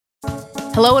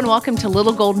Hello and welcome to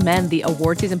Little Gold Men, the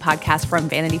award season podcast from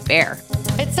Vanity Fair.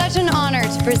 It's such an honor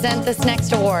to present this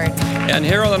next award. And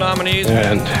here are the nominees.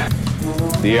 And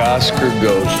the Oscar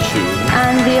goes to...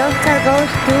 And the Oscar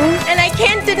goes to... And I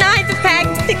can't deny the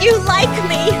fact that you like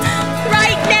me.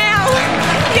 Right now.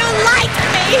 You like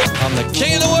me. I'm the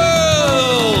king of the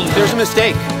world. There's a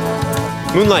mistake.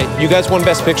 Moonlight, you guys won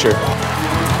Best Picture.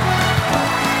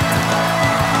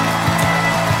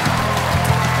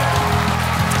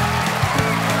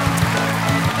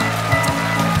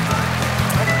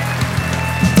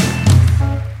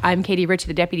 I'm Katie Ritchie,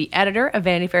 the deputy editor of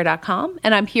VanityFair.com,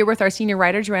 and I'm here with our senior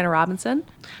writer, Joanna Robinson.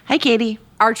 Hi, Katie.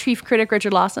 Our chief critic,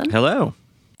 Richard Lawson. Hello.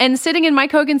 And sitting in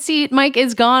Mike Hogan's seat, Mike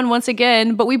is gone once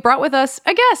again, but we brought with us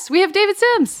a guest. We have David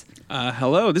Sims.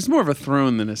 Hello. This is more of a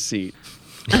throne than a seat.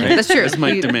 Right? That's true. As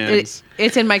Mike demands.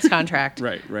 It's in Mike's contract.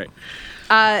 Right.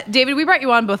 David, we brought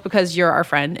you on both because you're our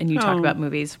friend and you talk about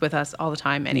movies with us all the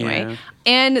time anyway. Yeah.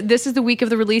 And this is the week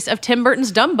of the release of Tim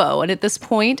Burton's Dumbo. And at this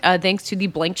point, thanks to the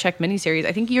Blank Check miniseries,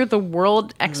 I think you're the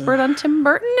world expert on Tim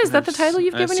Burton. Is that the title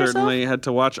you've given yourself? I certainly had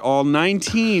to watch all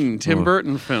 19 Tim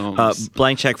Burton films.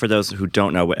 Blank Check, for those who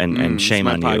don't know, and shame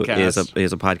on you, is a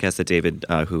podcast that David,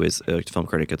 who is a film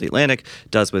critic at The Atlantic,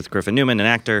 does with Griffin Newman, an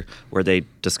actor, where they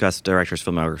discuss directors'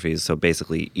 filmographies. So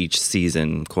basically, each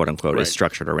season, quote unquote, is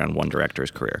structured around one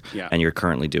director's career. Yeah. And you're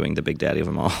currently doing the big daddy of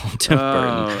them all, Tim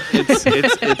Burton.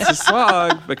 It's a slog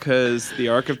because the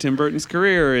arc of Tim Burton's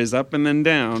career is up and then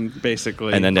down,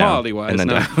 basically, and then down, quality-wise. and then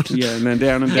down. Yeah, and then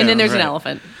down and down. And then there's an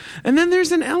elephant. And then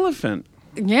there's an elephant.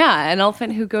 Yeah, an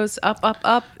elephant who goes up, up,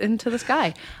 up into the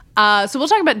sky. So we'll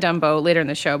talk about Dumbo later in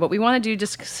the show, but we want to do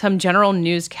just some general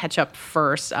news catch-up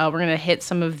first. We're going to hit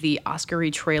some of the Oscar-y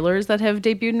trailers that have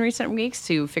debuted in recent weeks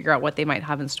to figure out what they might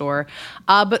have in store.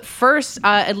 But first,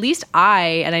 at least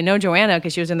and I know Joanna,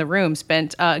 because she was in the room,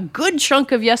 spent a good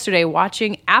chunk of yesterday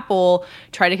watching Apple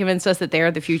try to convince us that they are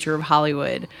the future of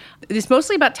Hollywood. It's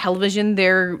mostly about television,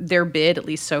 their bid, at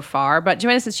least so far. But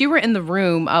Joanna, since you were in the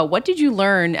room, what did you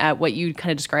learn at what you kind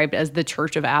of described as the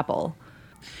Church of Apple?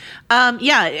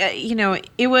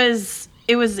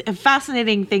 It was a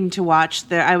fascinating thing to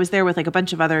watch. I was there with like a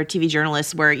bunch of other TV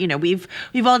journalists where, we've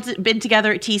all been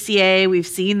together at TCA. We've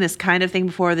seen this kind of thing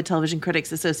before, the Television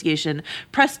Critics Association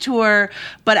press tour.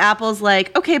 But Apple's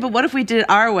like, okay, but what if we did it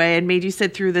our way and made you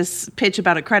sit through this pitch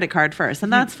about a credit card first?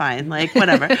 And that's fine, like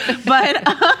whatever.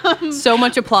 But so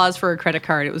much applause for a credit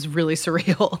card. It was really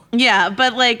surreal. Yeah,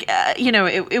 but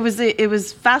it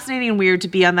was fascinating and weird to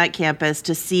be on that campus,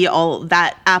 to see all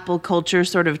that Apple culture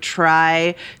sort of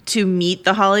try to meet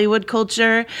the Hollywood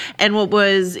culture. And what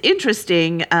was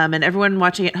interesting, and everyone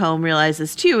watching at home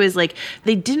realizes too, is like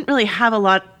they didn't really have a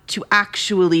lot to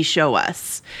actually show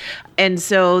us. And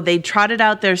so they trotted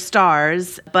out their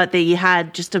stars, but they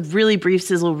had just a really brief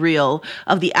sizzle reel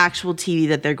of the actual TV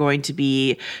that they're going to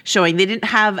be showing. They didn't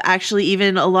have actually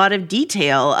even a lot of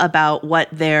detail about what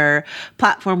their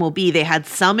platform will be. They had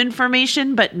some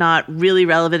information, but not really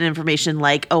relevant information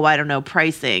like,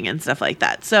 pricing and stuff like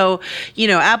that. So,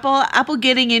 Apple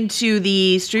getting into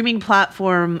the streaming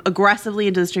platform, aggressively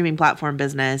into the streaming platform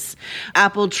business.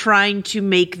 Apple trying to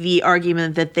make the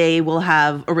argument that they will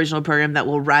have original program that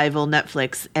will rival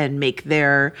Netflix and make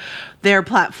their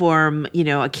platform,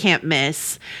 a can't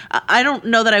miss. I don't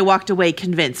know that I walked away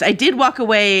convinced. I did walk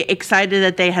away excited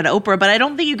that they had Oprah, but I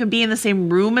don't think you can be in the same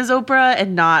room as Oprah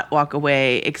and not walk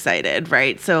away excited,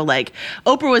 right? So like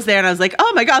Oprah was there and I was like,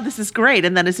 oh my God, this is great.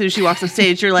 And then as soon as she walks on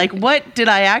stage, you're like, what did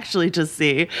I actually just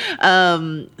see?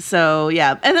 So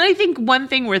yeah. And then I think one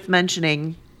thing worth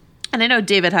mentioning, and I know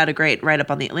David had a great write-up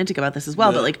on The Atlantic about this as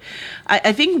well, but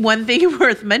I think one thing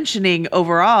worth mentioning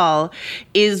overall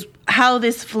is how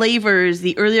this flavors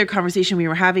the earlier conversation we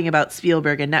were having about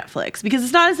Spielberg and Netflix. Because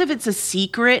it's not as if it's a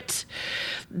secret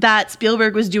that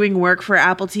Spielberg was doing work for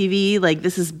Apple TV. Like,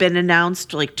 this has been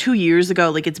announced like 2 years ago.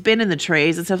 Like, it's been in the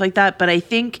trays and stuff like that. But I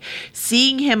think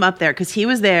seeing him up there, because he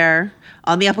was there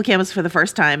on the Apple campus for the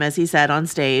first time, as he said, on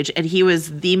stage. And he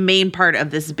was the main part of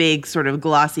this big sort of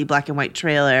glossy black and white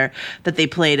trailer that they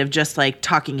played of just like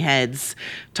talking heads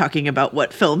talking about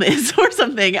what film is or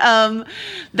something.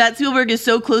 That Spielberg is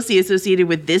so closely associated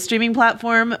with this streaming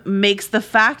platform makes the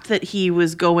fact that he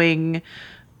was going,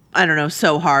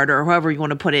 so hard, or however you want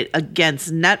to put it,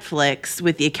 against Netflix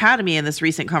with the Academy in this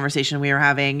recent conversation we were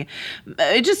having,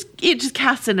 it just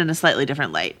casts it in a slightly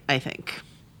different light, I think.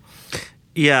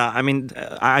 Yeah, I mean,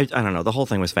 I don't know. The whole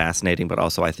thing was fascinating, but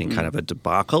also I think kind of a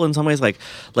debacle in some ways. Like,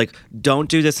 don't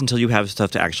do this until you have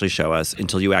stuff to actually show us,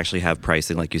 until you actually have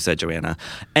pricing, like you said, Joanna.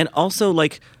 And also,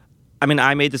 like, I mean,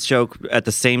 I made this joke at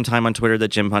the same time on Twitter that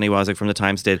Jim Poniwazek from the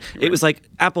Times did. Right. It was like,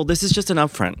 Apple, this is just an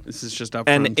upfront. This is just upfronts.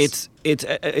 And it's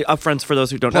upfronts for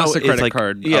those who don't Plus know. a credit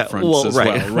card upfronts as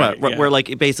well. Right. Yeah. Where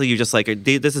like basically you just like,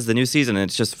 this is the new season and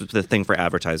it's just the thing for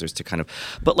advertisers to kind of,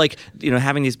 but like,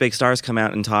 having these big stars come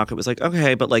out and talk, it was like,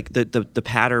 okay, but like the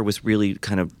patter was really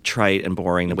kind of trite and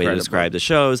boring the way to describe the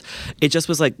shows. It just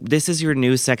was like, this is your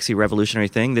new sexy revolutionary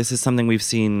thing. This is something we've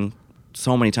seen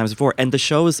so many times before. And the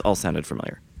shows all sounded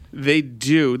familiar. They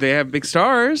do. They have big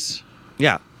stars.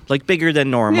 Yeah. Like bigger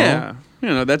than normal. Yeah.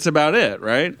 That's about it,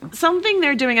 right? Something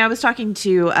they're doing. I was talking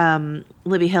to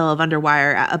Libby Hill of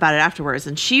Underwire about it afterwards,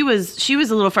 and she was a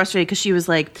little frustrated because she was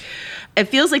like, "It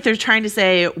feels like they're trying to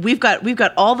say we've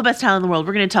got all the best talent in the world.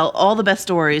 We're going to tell all the best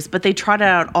stories, but they trotted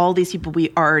out all these people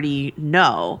we already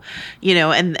know,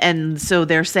 and so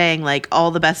they're saying like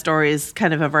all the best stories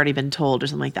kind of have already been told or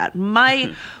something like that."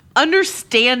 My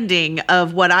understanding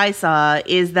of what I saw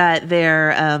is that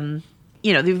they're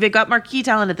they've got marquee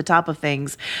talent at the top of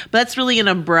things, but that's really an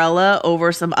umbrella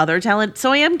over some other talent.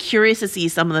 So I am curious to see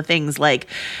some of the things like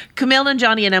Kumail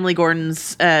Nanjiani and Emily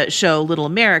Gordon's show Little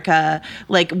America,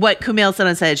 like what Kumail said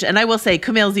on stage. And I will say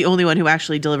Kumail's the only one who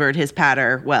actually delivered his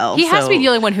patter well. He has to be the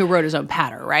only one who wrote his own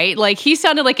patter, right? Like he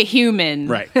sounded like a human,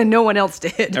 right? And no one else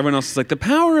did. Everyone else is like, the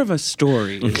power of a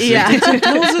story. It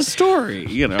tells a story,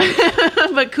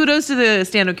 But kudos to the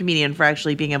stand-up comedian for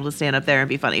actually being able to stand up there and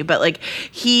be funny. But like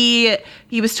he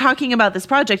was talking about this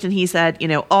project and he said,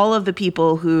 all of the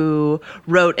people who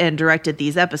wrote and directed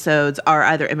these episodes are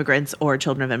either immigrants or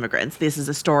children of immigrants. This is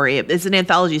a story. It's an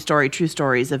anthology story, true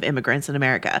stories of immigrants in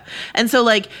America. And so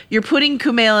like you're putting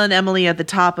Kumail and Emily at the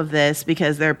top of this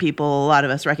because they're people a lot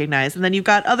of us recognize. And then you've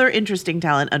got other interesting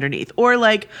talent underneath. Or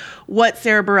like what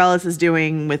Sarah Bareilles is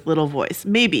doing with Little Voice,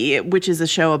 maybe, which is a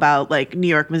show about like New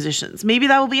York musicians. Maybe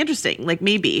that will be interesting. Like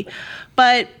maybe.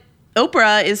 But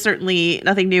Oprah is certainly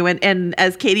nothing new. And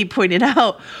as Katie pointed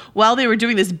out, while they were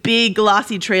doing this big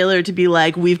glossy trailer to be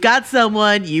like, we've got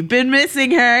someone, you've been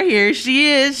missing her, here she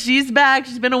is, she's back,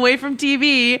 she's been away from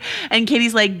TV. And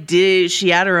Katie's like, did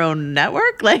she add her own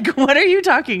network? Like, what are you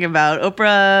talking about?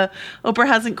 Oprah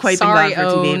hasn't quite been gone for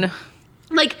TV.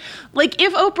 Like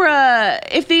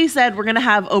if they said we're going to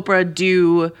have Oprah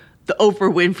do the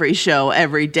Oprah Winfrey Show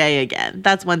every day again,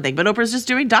 that's one thing. But Oprah's just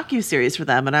doing docuseries for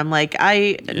them, and I'm like,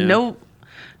 no,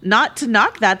 not to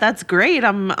knock that. That's great.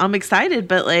 I'm excited,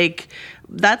 but like,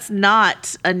 that's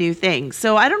not a new thing.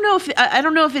 So I don't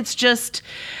know if it's just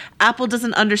Apple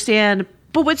doesn't understand.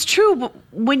 But what's true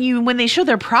when they show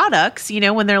their products,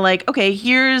 when they're like, okay,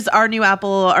 here's our new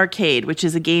Apple Arcade, which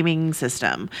is a gaming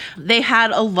system. They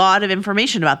had a lot of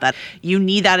information about that. You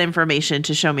need that information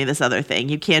to show me this other thing.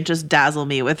 You can't just dazzle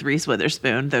me with Reese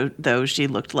Witherspoon, though she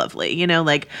looked lovely.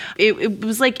 Like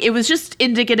it was just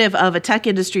indicative of a tech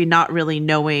industry not really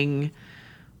knowing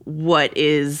what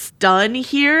is done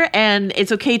here, and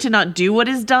it's okay to not do what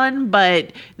is done,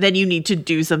 but then you need to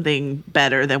do something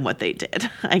better than what they did,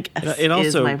 I guess. It also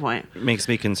is my point. Makes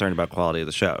me concerned about quality of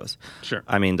the shows. Sure.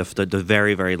 I mean, the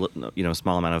very, very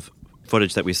small amount of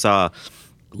footage that we saw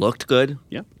looked good.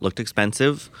 Yeah. Looked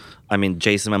expensive. I mean,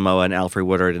 Jason Momoa and Alfred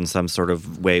Woodard in some sort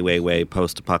of way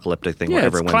post-apocalyptic thing where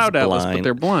everyone's Cloud blind. Atlas, but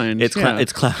they're blind. It's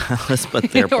Cloud Atlas, but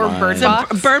they're blind. Or Bird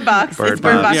Box. Bird Box. Bird It's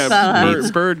Bird Box. Box.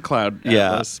 Yeah, Bird Cloud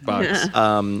Atlas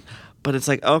box. But it's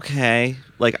like, okay,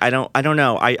 like I don't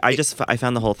know. I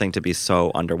found the whole thing to be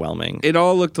so underwhelming. It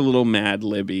all looked a little Mad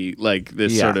Libby, like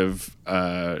this sort of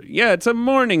it's a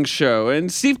morning show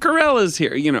and Steve Carell is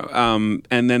here,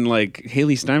 and then like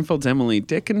Haley Steinfeld's Emily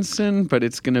Dickinson, but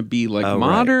it's gonna be like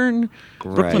modern.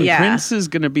 Right. Brooklyn Prince is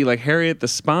gonna be like Harriet the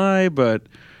Spy, but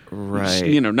right,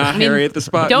 not Harriet the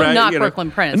Spy. Don't right, knock Brooklyn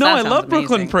Prince. No, That I sounds love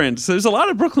Brooklyn amazing. Prince. There's a lot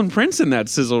of Brooklyn Prince in that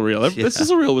sizzle reel. The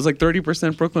sizzle reel was like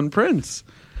 30% Brooklyn Prince.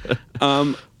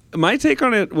 My take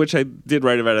on it, which I did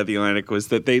write about at The Atlantic, was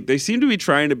that they seem to be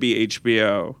trying to be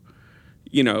HBO,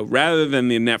 rather than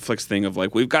the Netflix thing of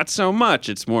like, we've got so much.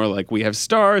 It's more like we have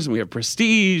stars and we have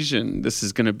prestige, and this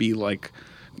is going to be like,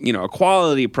 a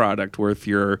quality product worth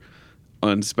your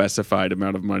unspecified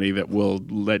amount of money that we'll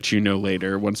let you know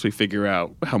later once we figure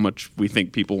out how much we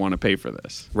think people want to pay for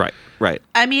this. Right.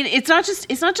 I mean, it's not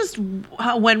just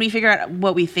when we figure out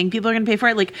what we think people are going to pay for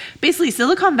it. Like basically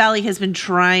Silicon Valley has been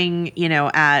trying,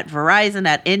 at Verizon,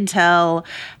 at Intel,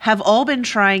 have all been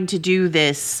trying to do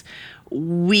this.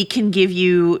 We can give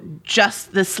you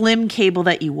just the slim cable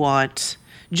that you want.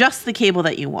 Just the cable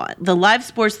that you want, the live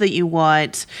sports that you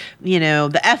want, the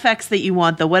FX that you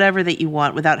want, the whatever that you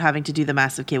want without having to do the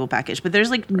massive cable package. But there's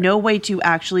like no way to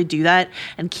actually do that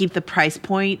and keep the price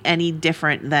point any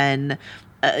different than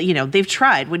they've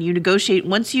tried. When you negotiate,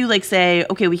 once you like say,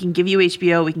 okay, we can give you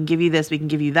HBO, we can give you this, we can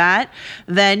give you that,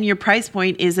 then your price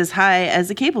point is as high as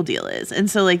a cable deal is. And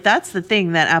so like that's the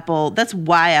thing that that's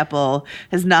why Apple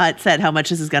has not said how much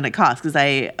this is going to cost, because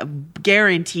I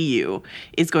guarantee you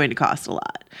it's going to cost a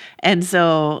lot. And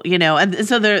so, and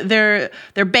so they're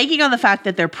banking on the fact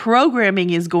that their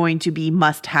programming is going to be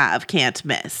must have, can't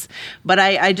miss. But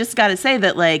I just got to say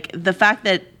that like the fact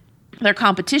that their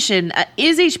competition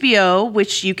is HBO,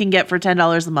 which you can get for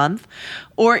 $10 a month,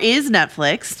 or is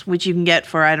Netflix, which you can get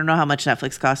for, I don't know how much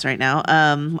Netflix costs right now.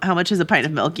 How much is a pint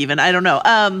of milk even? I don't know.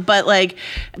 But like,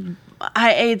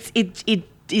 it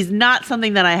is not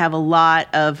something that I have a lot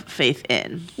of faith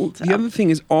in. Well, so. The other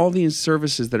thing is all these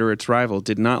services that are its rival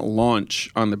did not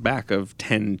launch on the back of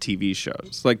 10 TV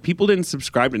shows. Like, people didn't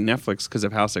subscribe to Netflix because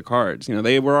of House of Cards.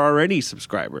 They were already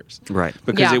subscribers. Right.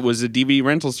 Because it was a DVD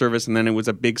rental service and then it was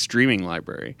a big streaming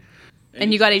library.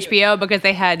 And you got HBO because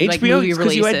they had like movie releases.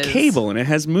 because you had cable and it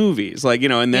has movies,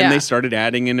 and then they started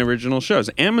adding in original shows.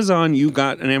 Amazon, you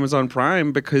got an Amazon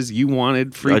Prime because you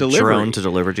wanted free delivery. Drone to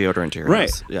deliver deodorant to your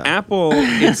house. Right. Yeah. Apple,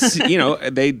 it's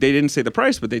they didn't say the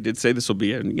price, but they did say this will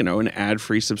be an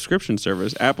ad-free subscription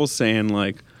service. Apple's saying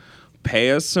like,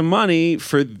 pay us some money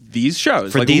for these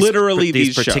shows, for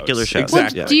these particular shows.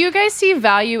 Exactly. Well, do you guys see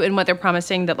value in what they're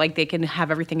promising that like they can have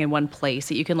everything in one place,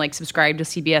 that you can like subscribe to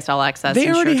CBS All Access? They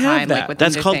and already Showtime, have that. Like,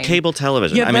 that's called cable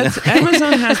television. Yeah,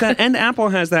 Amazon has that, and Apple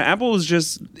has that.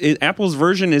 Apple's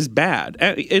version is bad.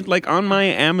 Like on my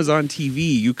Amazon TV,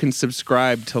 you can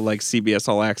subscribe to like CBS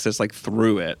All Access like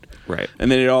through it, right?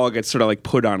 And then it all gets sort of like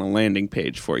put on a landing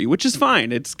page for you, which is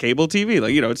fine. It's cable TV,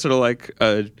 like it's sort of like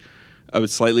a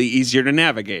slightly easier to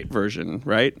navigate version,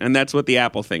 right? And that's what the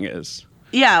Apple thing is.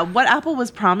 Yeah, what Apple was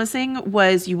promising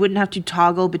was you wouldn't have to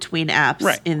toggle between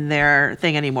apps in their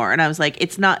thing anymore. And I was like,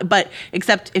 it's not, but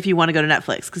except if you want to go to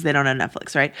Netflix, because they don't have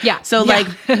Netflix, right? Yeah. So like,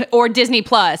 or Disney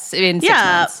Plus in 6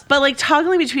 months. But like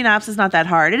toggling between apps is not that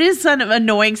hard. It is kind of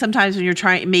annoying sometimes when you're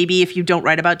trying, maybe if you don't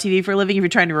write about TV for a living, if you're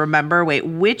trying to remember,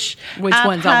 which one's on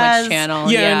which channel.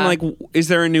 Yeah, and like, is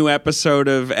there a new episode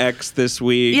of X this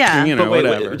week? Yeah. But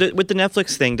whatever. With the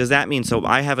Netflix thing, does that mean, so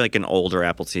I have like an older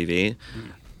Apple TV.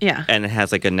 Yeah. And it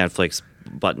has like a Netflix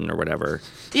button or whatever.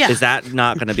 Yeah. Is that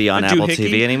not going to be on Apple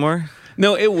TV anymore?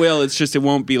 No, it will. It's just it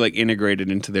won't be like integrated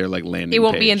into their like landing page. It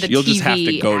won't be in the You'll TV just have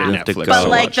to go to app. Netflix. But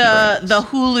like the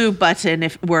Hulu button,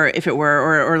 if it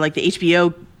were, or like the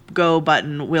HBO Go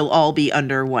button will all be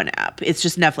under one app. It's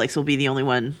just Netflix will be the only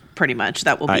one pretty much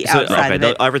that will be outside of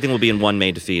it. Everything will be in one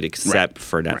main feed except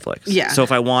for Netflix. Yeah. So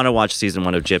if I want to watch season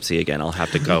 1 of Gypsy again, I'll have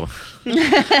to go.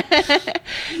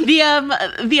 The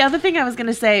other thing I was going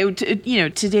to say,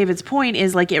 to David's point,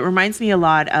 is like it reminds me a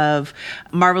lot of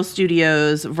Marvel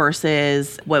Studios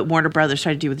versus what Warner Brothers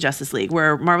tried to do with Justice League,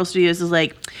 where Marvel Studios is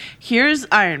like, here's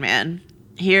Iron Man,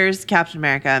 here's Captain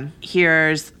America,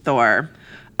 here's Thor.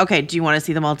 Okay, do you want to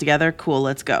see them all together? Cool,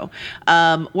 let's go.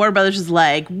 Warner Brothers is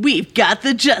like, we've got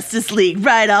the Justice League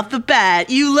right off the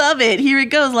bat. You love it. Here it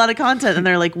goes, a lot of content. And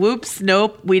they're like, whoops,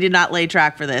 nope, we did not lay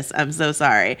track for this. I'm so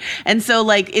sorry. And so,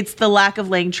 like, it's the lack of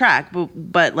laying track.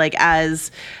 But like, as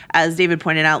David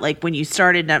pointed out, like, when you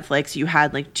started Netflix, you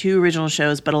had, like, 2 original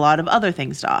shows, but a lot of other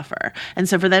things to offer. And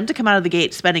so for them to come out of the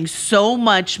gate spending so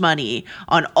much money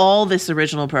on all this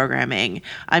original programming,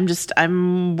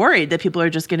 I'm worried that people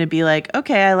are just going to be like,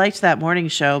 okay, I liked that morning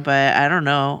show, but I don't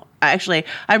know. Actually,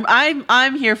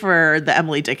 I'm here for the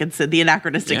Emily Dickinson, the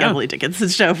anachronistic Emily Dickinson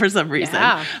show for some reason.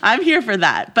 Yeah. I'm here for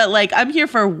that. But like, I'm here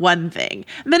for one thing.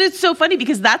 And then it's so funny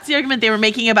because that's the argument they were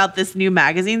making about this new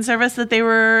magazine service that they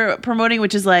were promoting,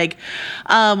 which is like,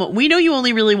 we know you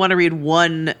only really want to read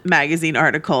one magazine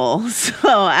article, so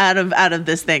out of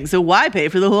this thing. So why pay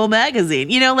for the whole magazine?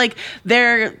 Like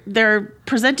they're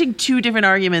presenting 2 different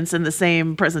arguments in the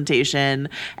same presentation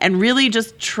and really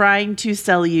just trying to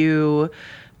sell you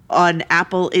on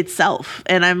Apple itself.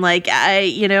 And I'm like,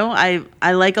 I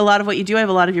like a lot of what you do. I have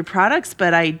a lot of your products,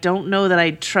 but I don't know that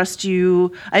I trust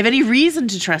you. I have any reason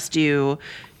to trust you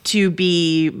to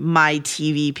be my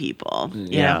TV people.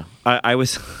 Yeah. I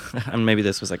was, and maybe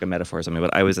this was like a metaphor or something,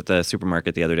 but I was at the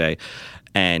supermarket the other day,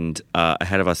 and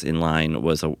ahead of us in line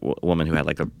was a woman who had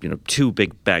like 2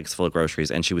 big bags full of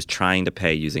groceries, and she was trying to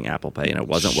pay using Apple Pay, and it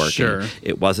wasn't working. Sure.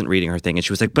 It wasn't reading her thing, and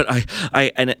she was like, "But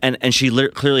and she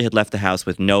clearly had left the house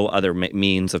with no other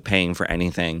means of paying for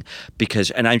anything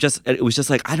it was just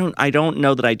like I don't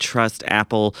know that I trust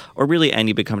Apple or really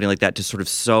any big company like that to sort of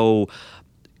so.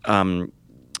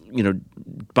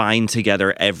 Bind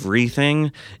together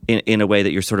everything in a way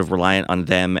that you're sort of reliant on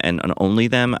them and on only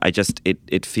them.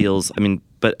 It feels,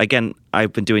 But again,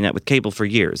 I've been doing that with cable for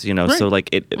years, you know. Right. So like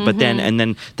it, but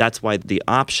then that's why the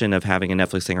option of having a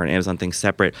Netflix thing or an Amazon thing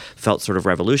separate felt sort of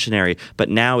revolutionary. But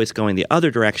now it's going the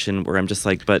other direction where I'm just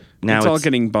like, but now it's all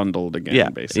getting bundled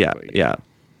again, basically. Yeah.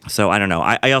 So I don't know.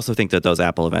 I also think that those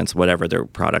Apple events, whatever their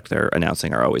product they're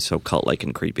announcing, are always so cult-like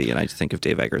and creepy. And I just think of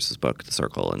Dave Eggers' book, The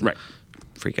Circle, and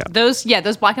freak out. Those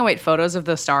black and white photos of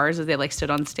the stars as they like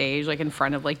stood on stage, like in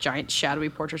front of like giant shadowy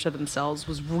portraits of themselves,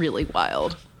 was really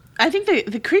wild. I think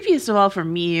the creepiest of all for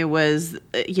me was,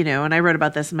 you know, and I wrote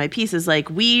about this in my piece, is like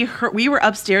we were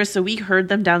upstairs, so we heard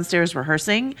them downstairs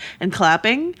rehearsing and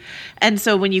clapping. And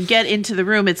so when you get into the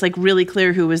room, it's like really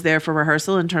clear who was there for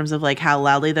rehearsal in terms of like how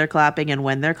loudly they're clapping and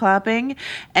when they're clapping.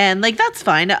 And like, that's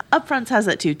fine. Upfronts has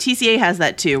that too. TCA has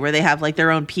that too, where they have like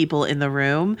their own people in the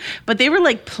room. But they were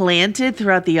like planted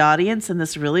throughout the audience in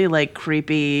this really like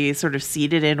creepy sort of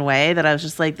seated in way that I was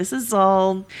just like, this is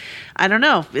all, I don't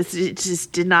know. It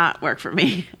just did not work for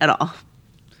me at all.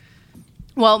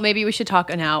 Well, maybe we should talk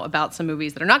now about some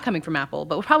movies that are not coming from Apple,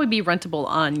 but will probably be rentable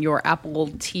on your Apple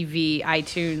TV,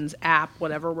 iTunes app,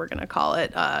 whatever we're going to call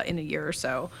it, in a year or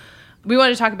so. We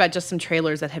wanted to talk about just some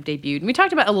trailers that have debuted. And we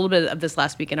talked about a little bit of this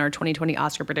last week in our 2020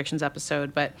 Oscar predictions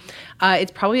episode, but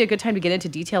it's probably a good time to get into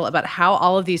detail about how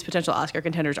all of these potential Oscar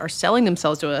contenders are selling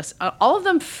themselves to us. All of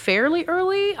them fairly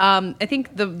early. I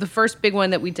think the first big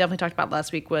one that we definitely talked about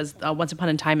last week was Once Upon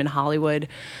a Time in Hollywood.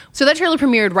 So that trailer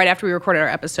premiered right after we recorded our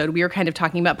episode. We were kind of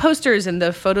talking about posters and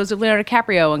the photos of Leonardo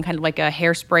DiCaprio and kind of like a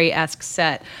Hairspray-esque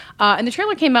set. And the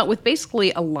trailer came out with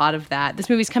basically a lot of that. This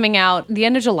movie's coming out the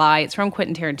end of July. It's from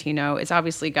Quentin Tarantino. It's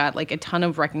obviously got like a ton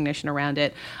of recognition around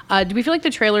it. Do we feel like the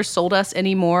trailer sold us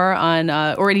any more on,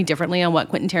 or any differently on what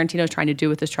Quentin Tarantino is trying to do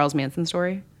with this Charles Manson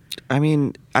story? I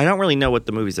mean, I don't really know what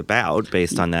the movie's about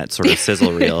based on that sort of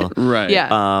sizzle reel. Right.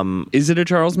 Yeah. Is it a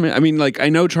Charles Manson? I mean, like, I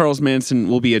know Charles Manson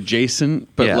will be adjacent,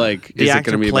 but like, the is actor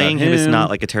it going to be playing about him is not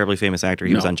like a terribly famous actor.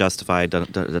 He was on Justified,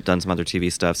 done some other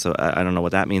TV stuff, so I don't know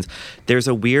what that means. There's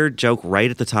a weird joke right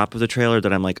at the top of the trailer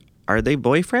that I'm like, are they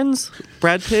boyfriends?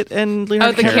 Brad Pitt and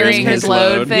Leonardo DiCaprio? The carrying his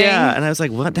load thing? Yeah, and I was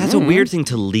like, what? That's a weird thing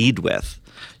to lead with.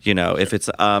 You know, if it's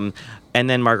and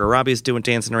then Margot Robbie's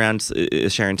dancing around,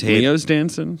 Sharon Tate. Leo's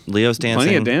dancing.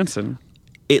 Plenty of dancing.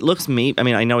 It looks I mean,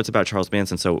 I know it's about Charles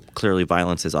Manson, so clearly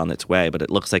violence is on its way, but it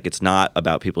looks like it's not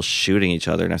about people shooting each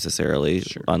other necessarily,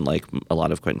 unlike a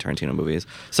lot of Quentin Tarantino movies.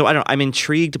 So I'm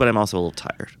intrigued, but I'm also a little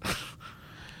tired.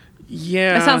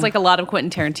 Yeah. That sounds like a lot of Quentin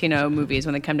Tarantino movies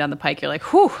when they come down the pike. You're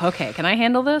like, whew, okay, can I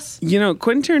handle this? You know,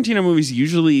 Quentin Tarantino movies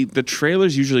the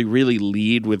trailers usually really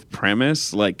lead with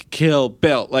premise, like Kill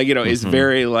Bill. Like, you know, is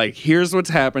very like, here's what's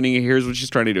happening, here's what she's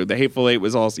trying to do. The Hateful Eight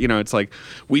was also, you know, it's like,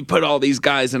 we put all these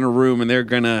guys in a room and they're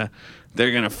gonna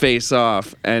face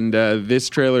off. And this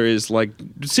trailer is like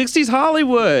 60s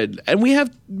Hollywood, and we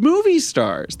have movie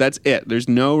stars. That's it. There's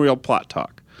no real plot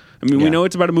talk. I mean, we know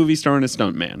it's about a movie star and a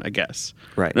stuntman, I guess.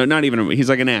 Right. No, not even he's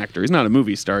like an actor. He's not a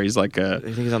movie star. He's like I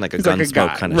think he's on like a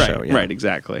Gunsmoke kind of show. Yeah. Right,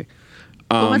 exactly.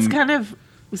 Well, what's kind of...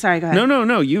 Sorry, go ahead.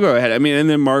 No, you go ahead. I mean, and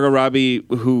then Margot Robbie,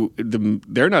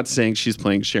 they're not saying she's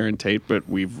playing Sharon Tate, but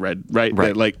we've read,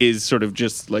 that like is sort of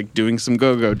just like doing some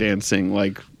go-go dancing,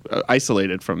 like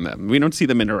isolated from them. We don't see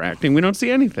them interacting. We don't see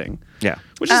anything. Yeah.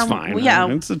 Which is fine. Yeah.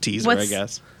 It's a teaser, I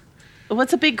guess.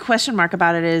 What's a big question mark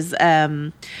about it is...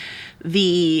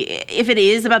 if it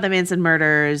is about the Manson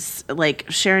murders, like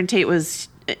Sharon Tate was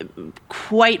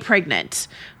quite pregnant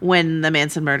when the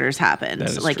Manson murders happened,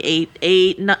 like true.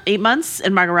 eight months,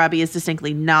 and Margot Robbie is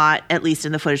distinctly not, at least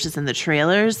in the footage that's in the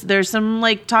trailers. There's some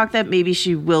like talk that maybe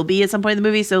she will be at some point in the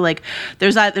movie. So like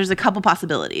there's a couple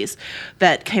possibilities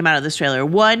that came out of this trailer.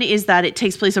 One is that it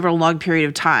takes place over a long period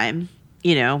of time.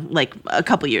 You know, like a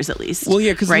couple years at least. Well,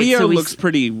 yeah, because Leo looks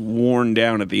pretty worn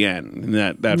down at the end.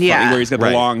 That fight where he's got the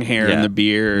long hair and the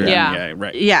beard.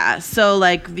 Yeah, so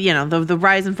like, you know, the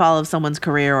rise and fall of someone's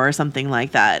career or something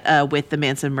like that with the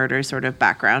Manson murder sort of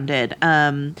backgrounded.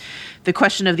 The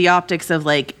question of the optics of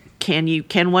like,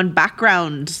 can one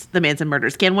background the Manson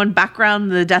murders? Can one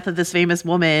background the death of this famous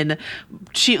woman? I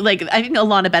think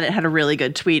Alana Bennett had a really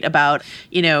good tweet about,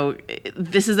 you know,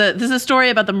 this is a story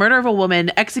about the murder of a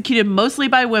woman executed mostly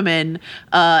by women,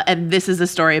 and this is a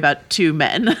story about two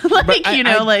men. Like, I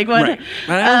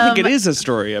don't think it is a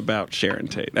story about Sharon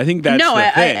Tate. I think that's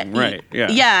the thing, right?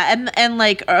 Yeah. Yeah, and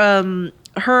like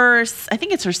I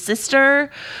think it's her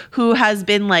sister who has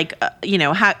been like,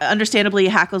 understandably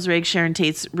hackles rigged. Sharon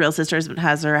Tate's real sister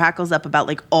has her hackles up about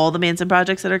like all the Manson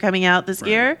projects that are coming out this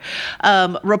year.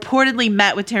 Reportedly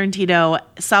met with Tarantino,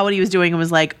 saw what he was doing and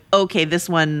was like, okay, this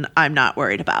one I'm not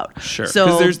worried about. Sure. So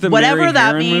because there's the whatever Mary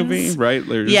that Harron means, movie, right?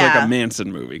 There's like a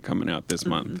Manson movie coming out this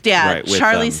month. Yeah, Right, with,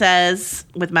 Charlie Says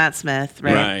with Matt Smith,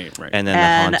 right? Right. And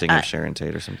then The Haunting of Sharon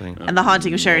Tate or something. And The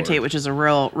Haunting of Sharon Tate, which is a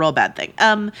real bad thing.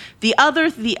 The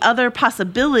other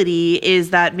possibility is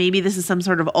that maybe this is some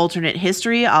sort of alternate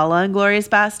history, a la Inglourious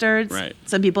Bastards. Right.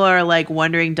 Some people are like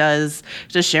wondering, does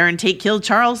Sharon Tate kill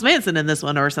Charles Manson in this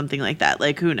one or something like that?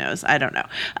 Like, who knows? I don't know.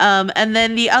 And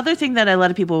then the other thing that a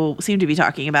lot of people seem to be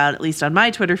talking about, at least on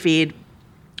my Twitter feed,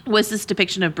 was this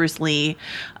depiction of Bruce Lee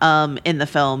in the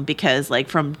film, because like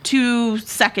from 2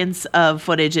 seconds of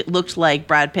footage, it looked like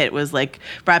Brad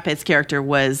Pitt's character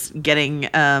was getting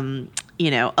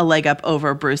a leg up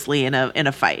over Bruce Lee in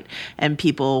a fight, and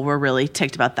people were really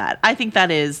ticked about that. I think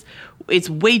it's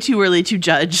way too early to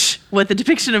judge what the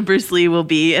depiction of Bruce Lee will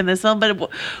be in this film.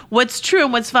 But what's true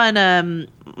and what's fun,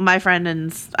 my friend,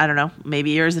 and I don't know,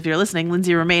 maybe yours if you're listening,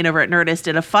 Lindsay Romaine over at Nerdist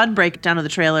did a fun breakdown of the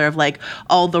trailer of like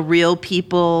all the real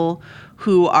people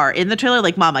who are in the trailer.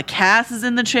 Like Mama Cass is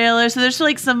in the trailer. So there's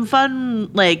like some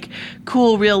fun, like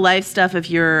cool real life stuff if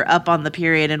you're up on the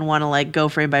period and want to like go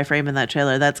frame by frame in that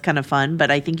trailer. That's kind of fun. But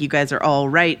I think you guys are all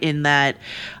right in that,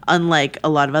 unlike a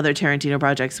lot of other Tarantino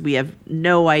projects, we have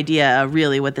no idea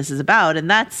really what this is about. And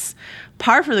that's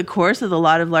par for the course with a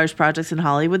lot of large projects in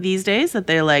Hollywood these days, that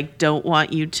they like don't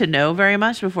want you to know very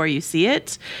much before you see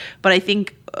it. But I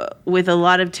think with a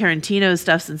lot of Tarantino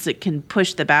stuff, since it can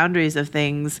push the boundaries of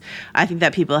things, I think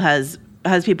that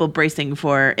has people bracing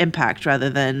for impact rather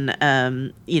than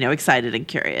excited and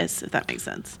curious, if that makes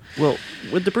sense. Well,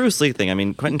 with the Bruce Lee thing, I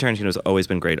mean, Quentin Tarantino's always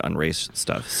been great on race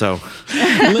stuff. So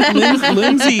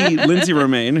Lindsay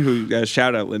Romaine, who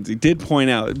shout out Lindsay, did point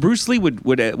out Bruce Lee would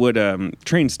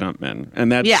train stuntmen,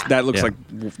 and that looks like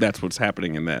that's what's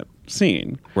happening in that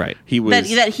scene. Right. He was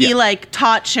that he like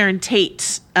taught Sharon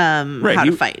Tate how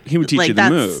to fight. He would teach like, you the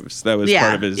moves. That was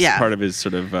part of his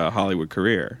sort of Hollywood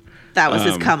career. That was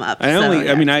his come up.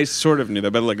 I sort of knew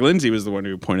that, but like Lindsay was the one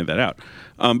who pointed that out.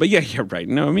 But yeah, you're right.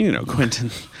 No, I mean,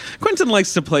 Quentin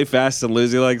likes to play fast and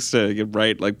loose. He likes to get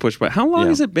right, like push by. How long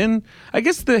has it been? I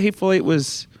guess the Hateful Eight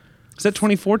was that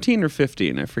 2014 or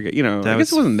 15? I forget. I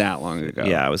guess it wasn't that long ago.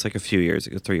 Yeah, it was like a few years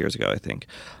ago, 3 years ago, I think.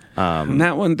 And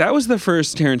that was the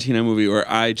first Tarantino movie where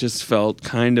I just felt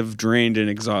kind of drained and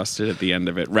exhausted at the end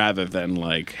of it, rather than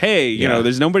like, hey,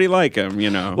 there's nobody like him,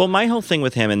 Well, my whole thing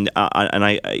with him, and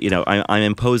I'm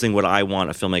imposing what I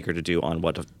want a filmmaker to do on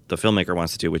what the filmmaker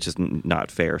wants to do, which is not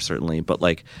fair, certainly. But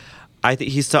like, I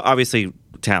think he's so obviously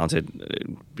talented,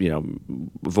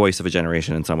 voice of a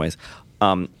generation in some ways.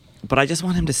 But I just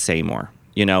want him to say more.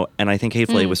 And I think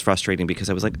Hateful Eight was frustrating because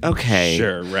I was like, okay,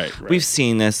 sure, right. We've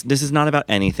seen this. This is not about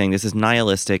anything. This is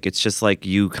nihilistic. It's just like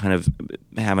you kind of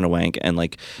having a wank and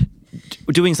like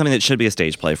doing something that should be a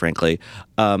stage play, frankly.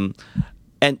 And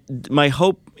my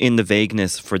hope in the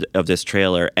vagueness of this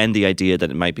trailer and the idea that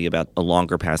it might be about a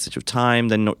longer passage of time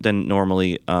than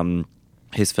normally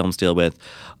his films deal with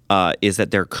is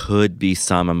that there could be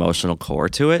some emotional core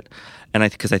to it. And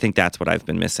because I think that's what I've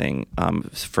been missing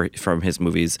from his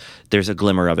movies. There's a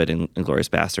glimmer of it in Inglourious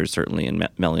Basterds, certainly in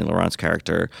Melanie Laurent's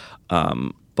character,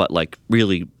 but like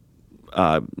really,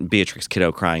 Beatrix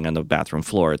Kiddo crying on the bathroom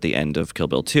floor at the end of Kill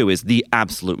Bill 2 is the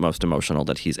absolute most emotional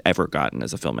that he's ever gotten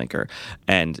as a filmmaker.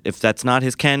 And if that's not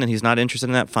his ken and he's not interested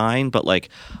in that, fine. But like,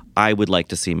 I would like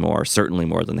to see more, certainly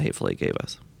more than The Hateful Eight gave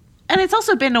us. And it's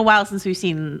also been a while since we've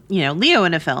seen Leo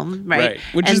in a film, right?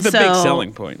 Which is the big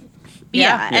selling point.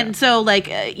 Yeah. And so, like,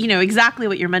 exactly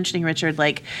what you're mentioning, Richard,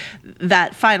 like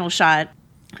that final shot,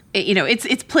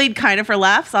 it's played kind of for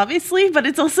laughs, obviously, but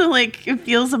it's also like it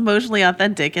feels emotionally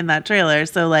authentic in that trailer.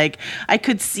 So, like, I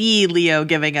could see Leo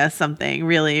giving us something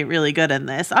really, really good in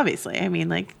this, obviously. I mean,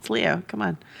 like, it's Leo. Come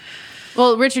on.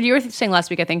 Well, Richard, you were saying last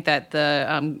week, I think, that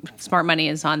the Smart Money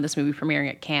is on this movie premiering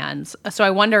at Cannes. So I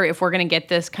wonder if we're going to get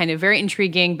this kind of very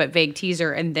intriguing but vague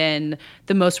teaser, and then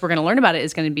the most we're going to learn about it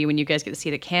is going to be when you guys get to see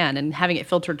it at Cannes, and having it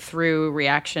filtered through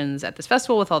reactions at this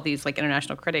festival with all these like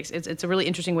international critics. It's a really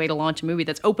interesting way to launch a movie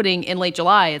that's opening in late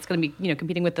July. It's going to be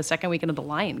competing with the second weekend of The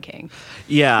Lion King.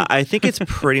 Yeah, I think it's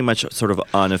pretty much sort of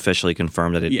unofficially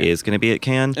confirmed that it is going to be at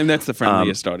Cannes, and that's the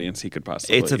friendliest audience he could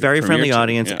possibly. It's a very friendly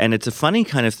audience, and it's a funny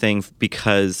kind of thing.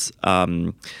 Because,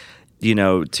 Terry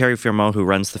Firmo, who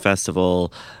runs the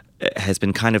festival, has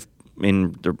been kind of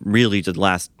in the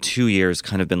last 2 years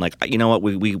kind of been like, you know what,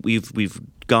 we've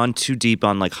gone too deep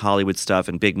on like Hollywood stuff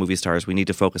and big movie stars. We need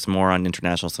to focus more on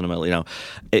international cinema. You know,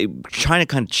 trying to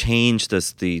kind of change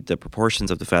the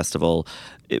proportions of the festival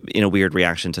in a weird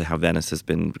reaction to how Venice has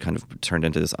been kind of turned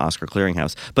into this Oscar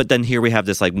clearinghouse. But then here we have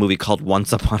this like movie called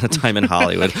Once Upon a Time in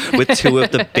Hollywood with two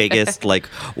of the biggest like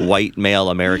white male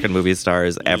American movie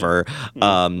stars ever.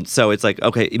 So it's like,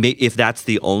 okay, if that's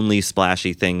the only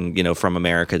splashy thing, you know, from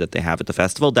America that they have at the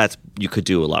festival, you could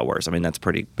do a lot worse. I mean, that's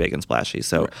pretty big and splashy.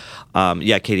 So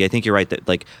yeah, Katie, I think you're right that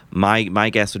like my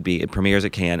guess would be it premieres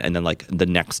at Cannes and then like the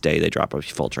next day they drop a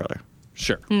full trailer.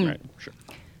 Sure. Right. Sure.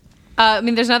 I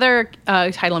mean, there's another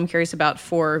title I'm curious about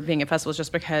for being at festivals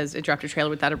just because it dropped a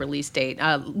trailer without a release date.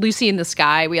 Lucy in the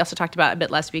Sky, we also talked about a bit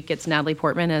last week. It's Natalie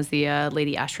Portman as the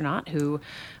lady astronaut who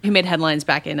made headlines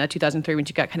back in 2003 when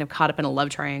she got kind of caught up in a love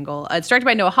triangle. It's directed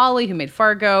by Noah Hawley, who made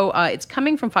Fargo. It's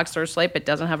coming from Fox Searchlight, but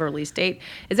doesn't have a release date.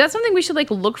 Is that something we should like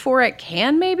look for at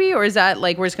Cannes maybe? Or is that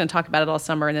like we're just going to talk about it all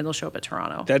summer and then they'll show up at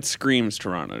Toronto? That screams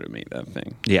Toronto to me, that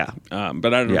thing. Yeah.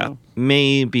 But I don't know.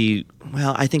 Maybe,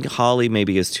 well, I think Hawley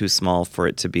maybe is too small for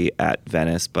it to be at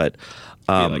Venice, but...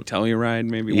 like Telluride,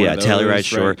 maybe. Yeah, Telluride,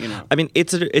 sure. Right, you know. I mean,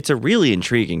 it's a really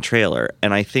intriguing trailer,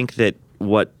 and I think that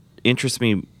what interests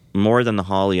me more than the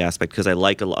Hawley aspect, because I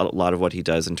like a lot of what he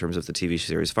does in terms of the TV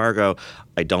series Fargo.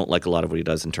 I don't like a lot of what he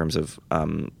does in terms of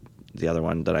the other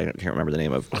one that I can't remember the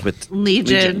name of. With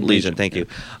Legion, thank you.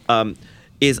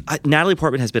 Natalie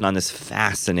Portman has been on this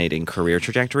fascinating career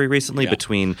trajectory recently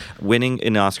between winning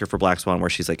an Oscar for Black Swan,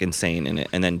 where she's like insane in it,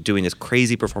 and then doing this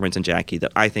crazy performance in Jackie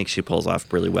that I think she pulls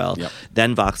off really well. Yep.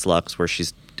 Then Vox Lux, where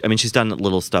she's done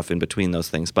little stuff in between those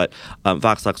things, but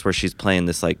Vox Lux, where she's playing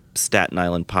this like Staten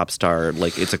Island pop star,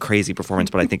 like it's a crazy performance,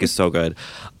 but I think is so good.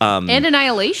 And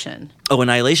Annihilation. Oh,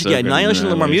 Annihilation. So yeah, Annihilation a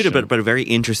little more muted, Annihilation. but a very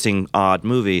interesting, odd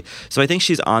movie. So I think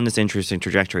she's on this interesting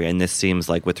trajectory, and this seems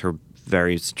like with her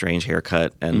very strange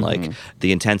haircut and like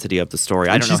the intensity of the story.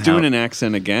 And I don't know. She's doing an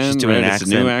accent again. She's doing an accent.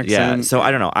 accent. It's a new accent. Yeah. So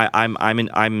I don't know.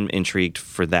 I'm intrigued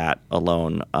for that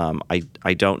alone.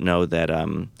 I don't know that.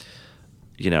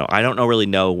 You know, I don't really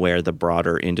know where the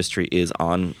broader industry is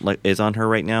on her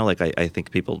right now. Like I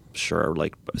think people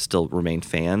like still remain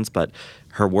fans, but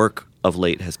her work of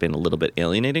late has been a little bit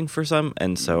alienating for some,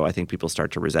 and so I think people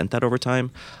start to resent that over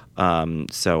time.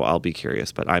 So I'll be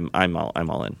curious, but I'm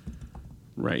all in.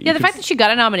 Right. Yeah, the fact that she got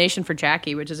a nomination for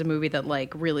Jackie, which is a movie that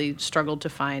like really struggled to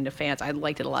find fans, I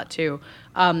liked it a lot too.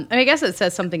 I guess it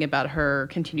says something about her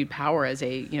continued power as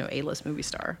a A-list movie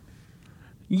star.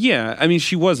 Yeah, I mean,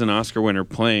 she was an Oscar winner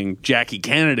playing Jackie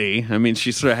Kennedy. I mean,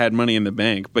 she sort of had money in the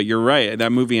bank. But you're right,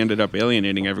 that movie ended up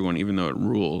alienating everyone, even though it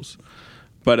rules.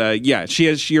 But yeah,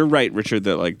 you're right, Richard,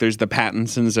 that like there's the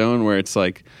Pattinson zone where it's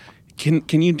like,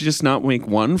 Can you just not make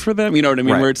one for them? You know what I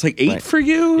mean? Right. Where it's like 8 for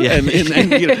you, Yeah.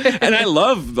 and you know, and I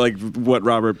love like what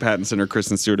Robert Pattinson or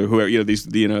Kristen Stewart or whoever these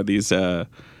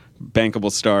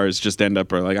bankable stars just end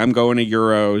up like, I'm going to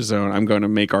Eurozone, I'm going to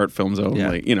make art films only.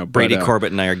 Yeah. You know, Brady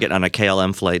Corbett and I are getting on a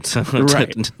KLM flight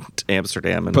to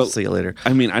Amsterdam and see you later.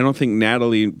 I mean, I don't think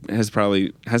Natalie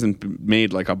hasn't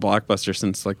made like a blockbuster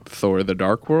since like Thor: The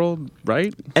Dark World,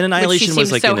 right? And Annihilation Which she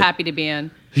was like so happy to be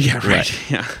in. Yeah,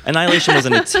 right. Yeah. Annihilation was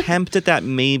an attempt at that,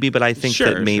 maybe, but I think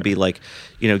that maybe, sure. like,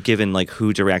 given like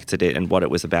who directed it and what it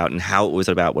was about and how it was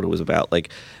about what it was about, like,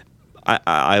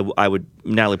 I would.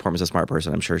 Natalie Portman's a smart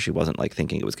person. I'm sure she wasn't like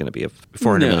thinking it was going to be a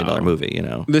 $400 million movie.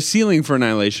 The ceiling for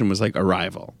Annihilation was like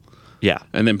Arrival. Yeah,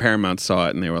 and then Paramount saw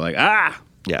it and they were like,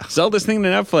 sell this thing to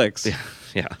Netflix.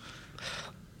 Yeah.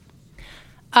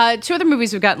 Two other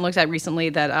movies we've gotten looked at recently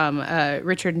that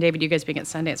Richard and David, you guys being at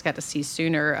Sundance, got to see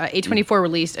sooner. A24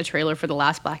 released a trailer for The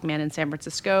Last Black Man in San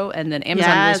Francisco, and then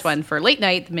Amazon released one for Late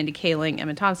Night, the Mindy Kaling,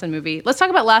 Emma Thompson movie. Let's talk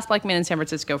about Last Black Man in San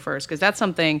Francisco first, because that's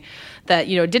something that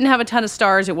didn't have a ton of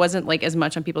stars. It wasn't like as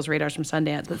much on people's radars from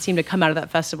Sundance, but seemed to come out of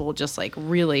that festival with just like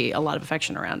really a lot of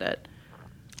affection around it.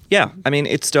 Yeah, I mean,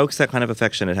 it stokes that kind of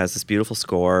affection. It has this beautiful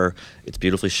score. It's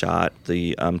beautifully shot.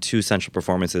 The two central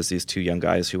performances, these two young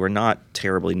guys who are not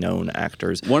terribly known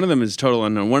actors. One of them is total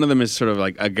unknown. One of them is sort of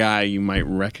like a guy you might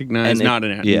recognize, not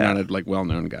a like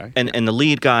well-known guy. And the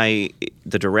lead guy,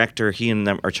 the director, he and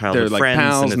them are childhood They're like friends.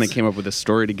 pals, and they came up with a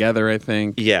story together, I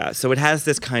think. Yeah, so it has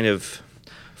this kind of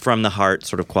from the heart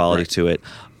sort of quality to it.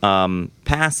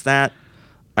 Past that,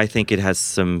 I think it has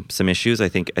some issues. I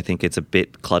think it's a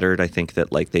bit cluttered. I think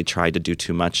that like they tried to do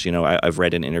too much. I've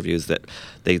read in interviews that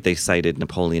they cited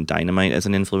Napoleon Dynamite as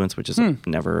an influence, which is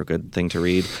never a good thing to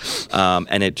read,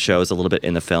 and it shows a little bit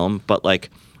in the film. But like,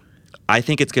 I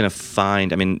think it's going to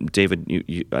find. I mean, David,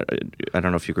 I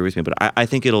don't know if you agree with me, but I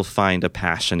think it'll find a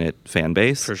passionate fan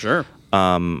base for sure.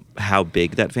 How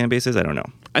big that fan base is, I don't know.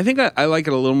 I think I like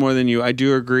it a little more than you. I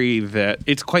do agree that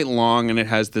it's quite long and it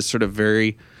has this sort of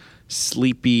very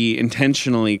sleepy,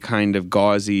 intentionally kind of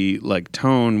gauzy like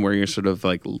tone where you're sort of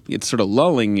like it's sort of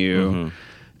lulling you,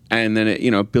 and then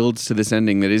it builds to this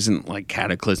ending that isn't like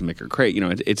cataclysmic or great.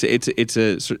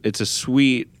 It's a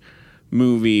sweet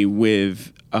movie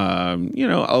with a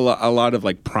lot of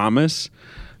like promise,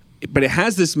 but it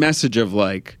has this message of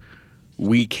like,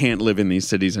 we can't live in these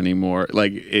cities anymore.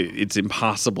 Like it's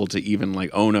impossible to even like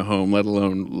own a home, let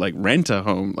alone like rent a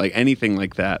home, like anything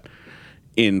like that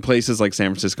in places like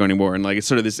San Francisco anymore. And like it's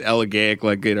sort of this elegiac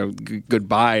like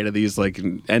goodbye to these like,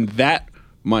 and that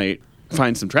might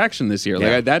find some traction this year.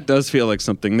 Like that does feel like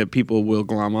something that people will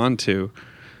glom onto.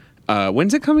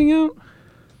 When's it coming out?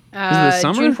 Is it this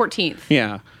summer? June 14th.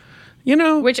 Yeah.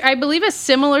 Which I believe is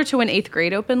similar to when 8th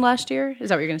Grade opened last year. Is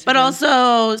that what you're going to say? But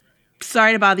also,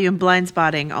 Sorry to Bother You and Blind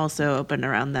Spotting also opened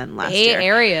around then last year. Bay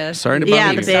Area. Sorry to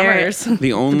Bother You. The Bay Area.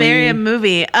 The only Bay Area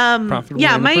movie.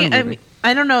 movie.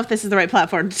 I don't know if this is the right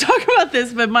platform to talk about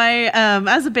this, but my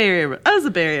as a Bay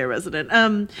Area resident,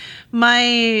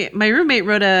 my roommate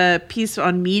wrote a piece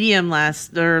on Medium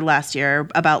last year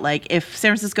about like, if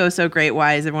San Francisco is so great,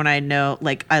 why is everyone I know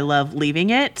like I love leaving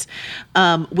it,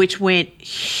 which went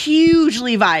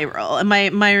hugely viral. And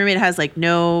my roommate has like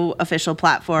no official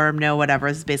platform, no whatever.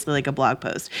 It's basically like a blog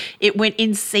post. It went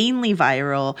insanely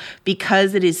viral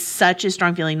because it is such a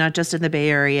strong feeling, not just in the Bay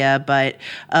Area, but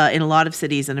in a lot of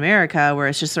cities in America, where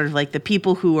it's just sort of like the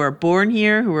people who are born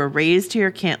here, who are raised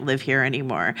here, can't live here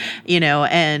anymore,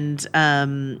 and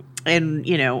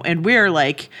we're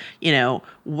like,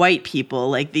 white people,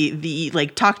 like the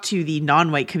like talk to the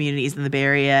non-white communities in the Bay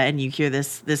Area, and you hear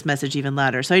this message even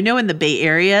louder. So I know in the Bay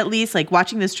Area, at least, like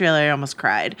watching this trailer, I almost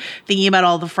cried thinking about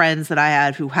all the friends that I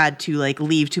had who had to like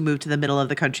leave to move to the middle of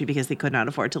the country because they could not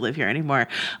afford to live here anymore.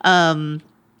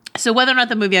 So whether or not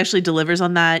the movie actually delivers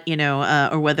on that,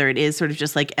 or whether it is sort of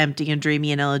just like empty and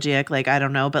dreamy and elegiac, like I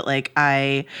don't know, but like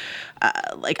I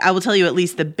will tell you, at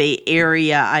least the Bay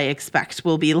Area, I expect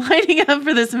will be lining up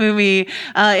for this movie.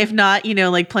 If not,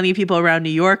 like plenty of people around New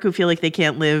York who feel like they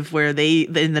can't live in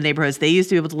the neighborhoods they used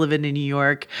to be able to live in New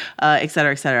York, et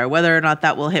cetera, et cetera. Whether or not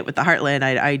that will hit with the Heartland,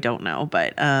 I don't know,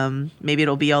 but maybe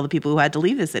it'll be all the people who had to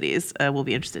leave the cities. We'll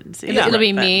be interested in seeing. It'll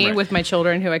be me with my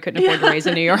children who I couldn't afford to raise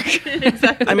in New York.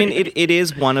 Exactly. I mean, it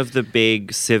is one of the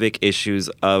big civic issues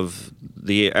of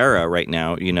the era right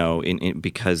now,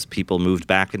 because people moved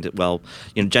back into,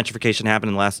 gentrification happened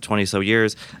in the last 20 so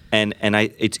years, and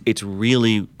it's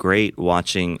really great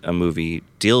watching a movie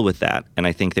deal with that. And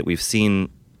I think that we've seen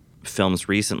films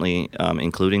recently,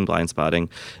 including Blind Spotting,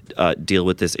 deal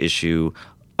with this issue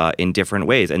in different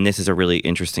ways. And this is a really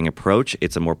interesting approach.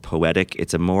 It's a more poetic,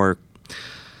 it's a more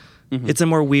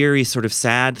weary, sort of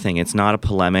sad thing. It's not a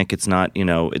polemic. It's not,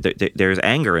 there's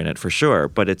anger in it for sure,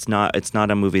 but it's not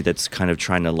a movie that's kind of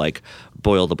trying to like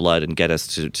boil the blood and get us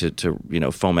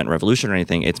to foment revolution or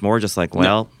anything. It's more just like,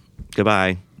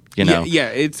 goodbye. Yeah,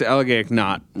 it's elegiac,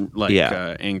 not like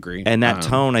angry. And that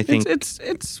tone, I think,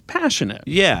 it's passionate.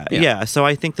 Yeah. So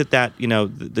I think that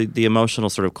the emotional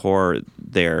sort of core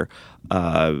there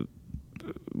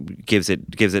gives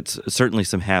it certainly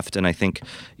some heft, and I think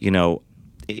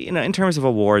in terms of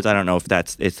awards, I don't know if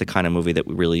it's the kind of movie that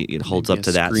really holds up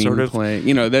to that sort of play.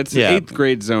 That's 8th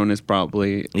Grade zone is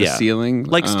probably the ceiling,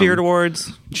 like Spirit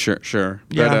Awards. Sure.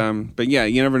 Yeah. But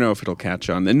you never know if it'll catch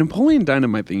on. The Napoleon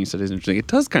Dynamite thing you said is interesting. It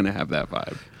does kind of have that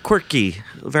vibe. Quirky,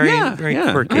 very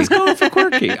quirky. I was going for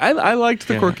quirky. I liked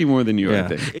the quirky more than you. I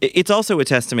think it's also a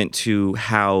testament to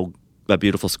how a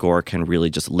beautiful score can really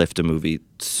just lift a movie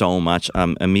so much.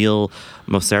 Emile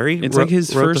Mosseri, it's like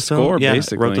his first score,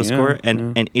 basically. Wrote the score,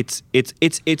 and it's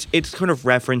kind of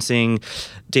referencing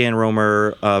Dan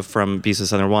Romer from Beasts of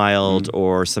Southern Wild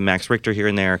or some Max Richter here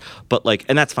and there, but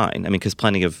and that's fine. I mean, because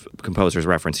plenty of composers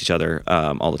reference each other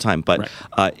all the time, but.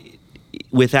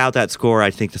 Without that score,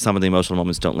 I think that some of the emotional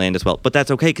moments don't land as well. But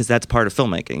that's okay, because that's part of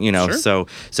filmmaking, Sure.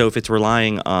 So if it's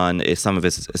relying on some of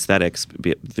its aesthetics,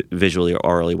 be it visually or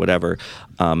orally, whatever,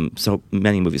 so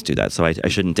many movies do that. So I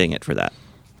shouldn't ding it for that.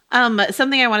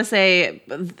 Something I want to say,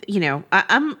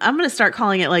 I'm going to start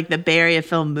calling it like the Bay Area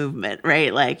film movement,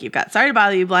 right? Like you've got Sorry to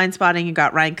Bother You, Blind Spotting. You've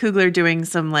got Ryan Coogler doing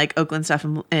some like Oakland stuff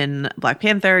in Black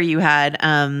Panther. You had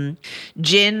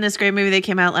Jin, this great movie that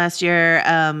came out last year.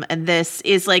 And this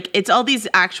is like, it's all these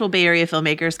actual Bay Area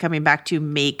filmmakers coming back to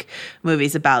make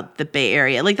movies about the Bay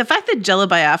Area. Like the fact that Jello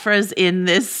Biafra is in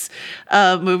this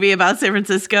movie about San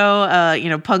Francisco,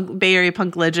 Bay Area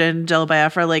punk legend Jello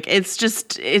Biafra, like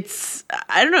it's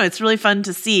I don't know. know. It's really fun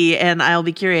to see, and I'll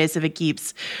be curious if it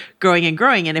keeps growing and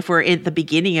growing, and if we're at the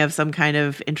beginning of some kind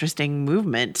of interesting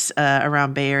movement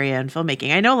around Bay Area and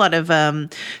filmmaking. I know a lot of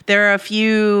there are a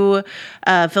few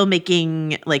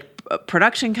filmmaking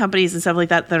production companies and stuff like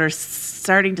that are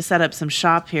starting to set up some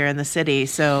shop here in the city.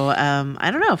 So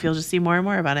I don't know if you'll just see more and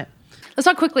more about it. Let's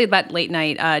talk quickly about Late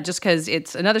Night, just because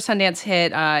it's another Sundance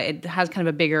hit. It has kind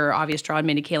of a bigger, obvious draw,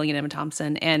 Mindy Kaling and Emma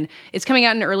Thompson. And it's coming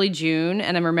out in early June.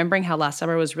 And I'm remembering how last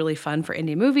summer was really fun for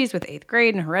indie movies with 8th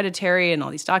Grade and Hereditary and all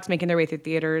these docs making their way through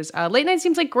theaters. Late Night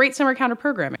seems like great summer counter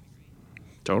programming.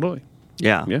 Totally.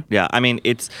 Yeah. I mean,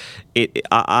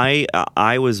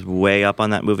 I was way up on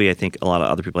that movie. I think a lot of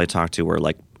other people I talked to were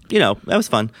like, that was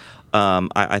fun.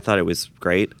 I thought it was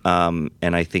great. And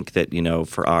I think that,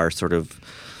 for our sort of,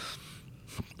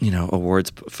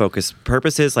 awards focused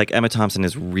purposes, like Emma Thompson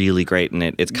is really great in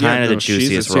it. It's kind of the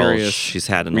juiciest role she's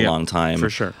had in a long time.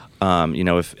 For sure.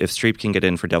 If Streep can get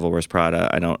in for Devil Wears Prada,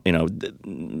 I don't,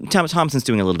 Thompson's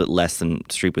doing a little bit less than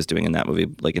Streep was doing in that movie,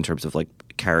 like in terms of like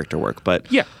character work. But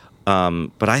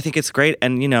but I think it's great,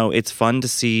 and it's fun to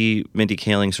see Mindy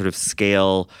Kaling sort of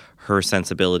scale her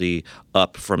sensibility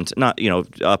up from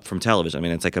up from television. I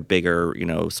mean, it's like a bigger,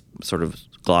 sort of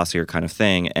glossier kind of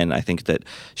thing, and I think that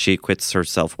she acquits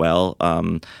herself well.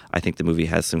 I think the movie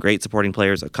has some great supporting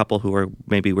players, a couple who are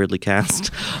maybe weirdly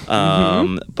cast,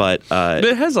 but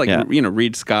it has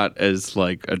Reed Scott as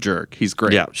like a jerk. He's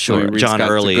great. Yeah, sure. John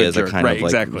Early is a kind of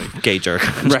like gay jerk.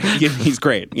 Right, he's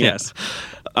great. Yes.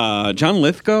 John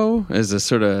Lithgow is a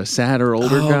sort of sadder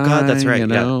older guy. Oh God, that's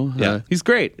right. He's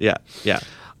great. Yeah.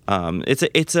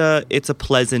 It's a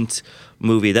pleasant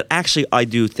movie that actually I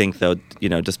do think, though,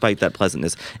 despite that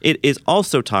pleasantness, it is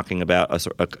also talking about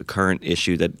a current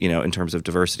issue that, in terms of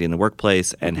diversity in the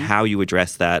workplace and how you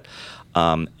address that.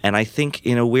 And I think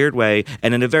in a weird way,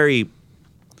 and in a very,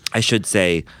 I should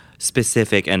say,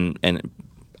 specific and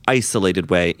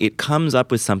isolated way, it comes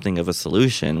up with something of a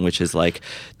solution, which is like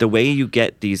the way you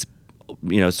get these,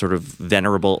 sort of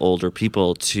venerable older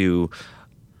people to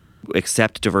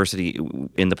accept diversity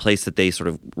in the place that they sort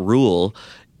of rule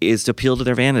is to appeal to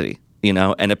their vanity,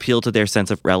 and appeal to their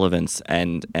sense of relevance.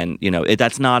 And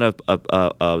that's not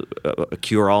a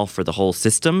cure-all for the whole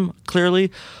system,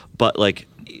 clearly, but like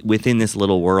within this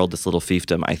little world, this little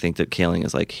fiefdom, I think that Kaling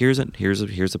is like, here's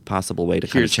a possible way to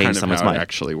kind of change someone's mind. It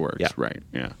actually works, right?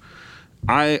 Yeah.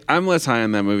 I'm less high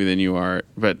on that movie than you are,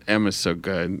 but Emma's so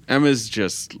good. Emma's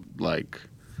just like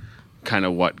kind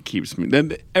of what keeps me.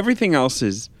 Then everything else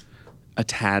is a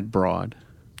tad broad,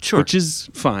 sure, which is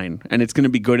fine, and it's going to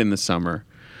be good in the summer.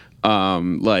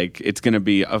 It's going to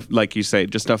be like you say,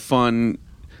 just a fun,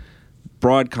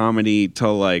 broad comedy to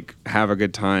like have a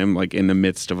good time, like in the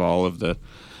midst of all of the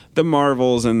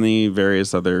Marvels and the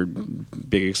various other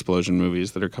big explosion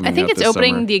movies that are coming out. I think it's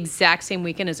opening summer. The exact same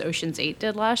weekend as Ocean's 8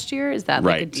 did last year. Is that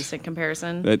like a decent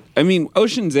comparison?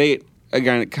 Ocean's 8.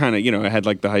 Again, it kind of, it had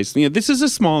like the heist. This is a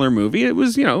smaller movie. It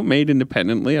was, made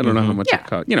independently. I don't know how much it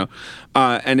cost,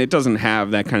 and it doesn't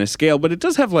have that kind of scale, but it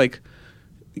does have like,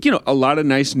 a lot of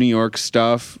nice New York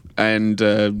stuff and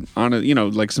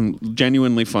like some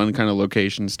genuinely fun kind of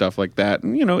location stuff like that.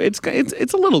 And,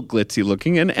 it's a little glitzy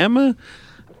looking. And Emma,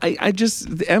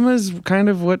 Emma's kind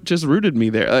of what just rooted me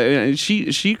there.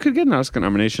 She could get an Oscar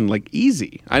nomination like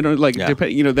easy. I don't like,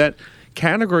 that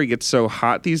category gets so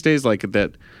hot these days, like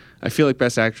that. I feel like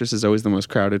Best Actress is always the most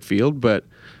crowded field, but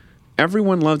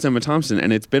everyone loves Emma Thompson,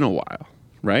 and it's been a while,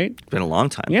 right? It's been a long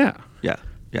time. Yeah.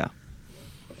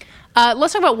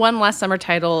 Let's talk about one last summer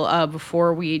title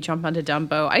before we jump onto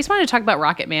Dumbo. I just wanted to talk about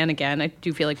Rocket Man again. I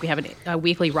do feel like we have a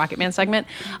weekly Rocket Man segment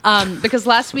because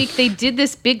last week they did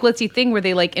this big glitzy thing where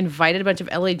they like invited a bunch of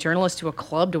LA journalists to a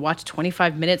club to watch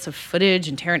 25 minutes of footage,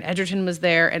 and Taron Egerton was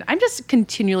there. And I'm just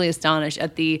continually astonished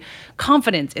at the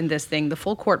confidence in this thing, the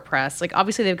full court press. Like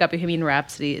obviously they've got Bohemian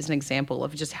Rhapsody as an example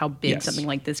of just how big something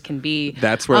like this can be.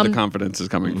 That's where the confidence is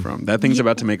coming from. That thing's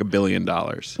about to make $1 billion.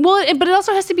 Well, but it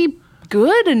also has to be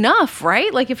good enough,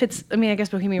 right? Like if it's, I guess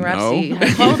Bohemian Rhapsody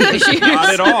has quality issues.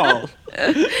 Not at all.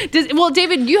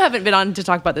 David, you haven't been on to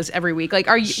talk about this every week. Like,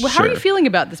 how are you feeling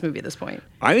about this movie at this point?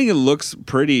 I think it looks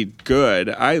pretty good.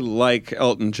 I like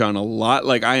Elton John a lot.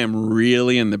 Like, I am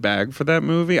really in the bag for that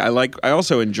movie. I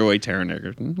also enjoy Taron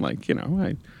Egerton. Like,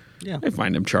 I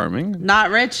find him charming. Not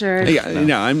Richard. Yeah,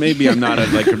 I'm not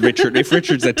a Richard. If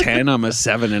Richard's a 10, I'm a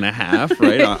 7.5,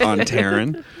 right, on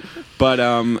Taron. But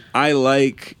I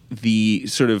like the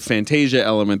sort of Fantasia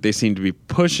element they seem to be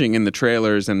pushing in the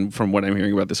trailers, and from what I'm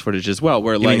hearing about this footage as well,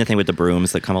 where you mean the thing with the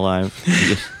brooms that come alive?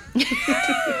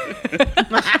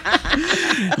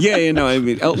 Yeah, I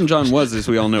mean, Elton John was, as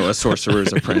we all know, a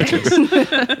sorcerer's apprentice.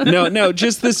 No,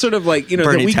 just this sort of like,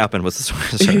 Bernie Taupin was the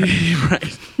sorcerer.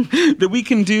 Right. That we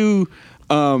can do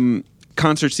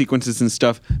concert sequences and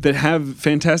stuff that have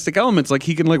fantastic elements. Like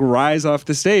he can like rise off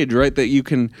the stage, right? That you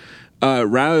can,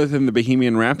 rather than the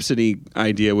Bohemian Rhapsody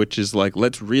idea, which is like,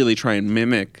 let's really try and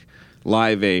mimic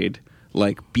Live Aid,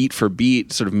 like beat for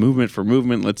beat, sort of movement for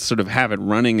movement. Let's sort of have it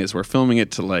running as we're filming it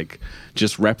to like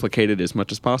just replicate it as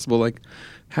much as possible. Like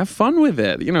have fun with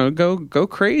it, go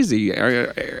crazy.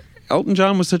 Elton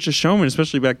John was such a showman,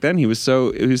 especially back then. He was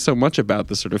so much about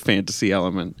the sort of fantasy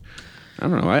element. I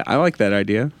don't know. I like that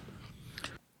idea.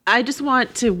 I just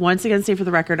want to once again say for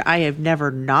the record, I have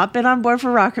never not been on board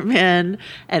for Rocket Man,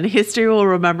 and history will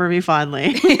remember me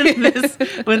fondly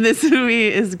when this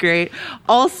movie is great.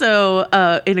 Also,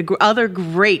 in other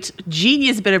great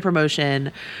genius bit of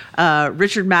promotion,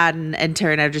 Richard Madden and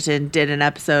Taron Egerton did an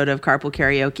episode of Carpool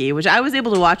Karaoke, which I was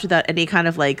able to watch without any kind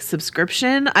of like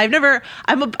subscription. I've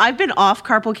been off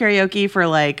Carpool Karaoke for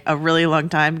like a really long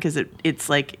time because it's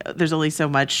like there's only so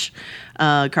much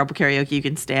Carpool Karaoke you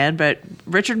can stand. But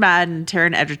Richard Madden,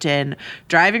 Taron Egerton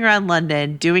driving around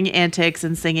London doing antics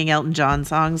and singing Elton John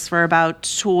songs for about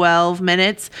 12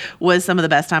 minutes was some of the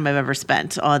best time I've ever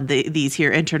spent on these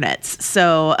here internets.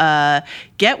 So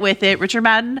get with it. Richard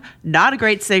Madden, not a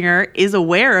great singer, is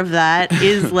aware of that,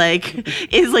 is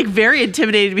very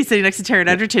intimidated to be sitting next to Taron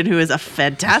Egerton, who is a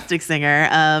fantastic singer.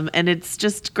 And it's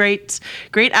just great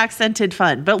accented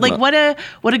fun. But like what a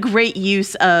great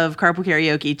use of Carpool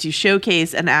Karaoke to showcase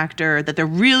an actor that they're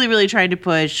really, really trying to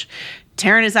push.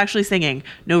 Taron is actually singing.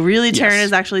 No, really, Taron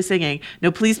is actually singing.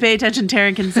 No, please pay attention.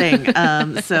 Taron can sing.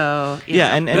 And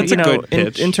that's a good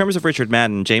pitch. In terms of Richard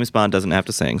Madden, James Bond doesn't have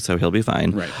to sing, so he'll be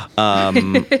fine. Right.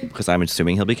 Because I'm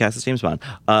assuming he'll be cast as James Bond.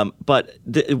 But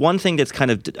the one thing that's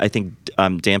kind of, I think,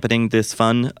 dampening this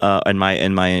fun and my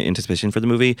anticipation for the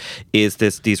movie is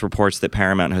these reports that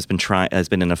Paramount has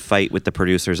been in a fight with the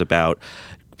producers about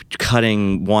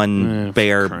cutting one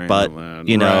bare butt,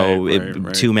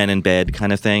 right. Two men in bed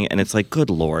kind of thing. And it's like, good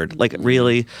Lord. Like,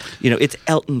 really? It's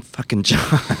Elton fucking John.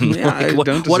 Yeah, what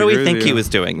do we think he was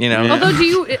doing, Yeah. Although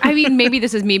maybe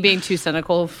this is me being too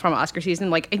cynical from Oscar season.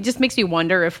 Like, it just makes me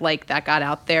wonder if like that got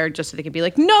out there just so they could be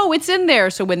like, no, it's in there.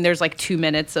 So when there's like 2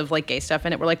 minutes of like gay stuff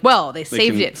in it, we're like, well, they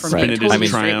saved it from being totally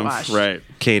straight-washed. Right.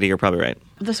 Katie, you're probably right.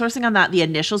 The sourcing on that, the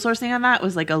initial sourcing on that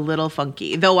was like a little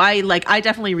funky. Though I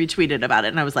definitely retweeted about it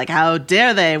and I was like, how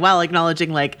dare they? While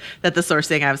acknowledging like that the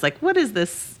sourcing, I was like, what is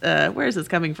this? Where is this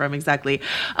coming from exactly?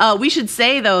 We should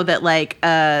say though that like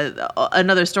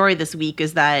another story this week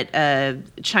is that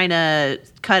China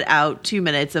cut out 2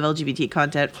 minutes of LGBT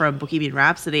content from Bohemian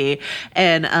Rhapsody,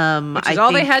 and which is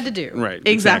all they had to do. Right.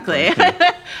 Exactly.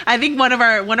 Yeah. I think one of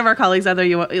our colleagues out there,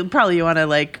 you want to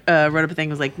like wrote up a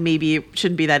thing was like, maybe it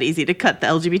shouldn't be that easy to cut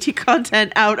the LGBT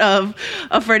content out of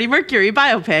a Freddie Mercury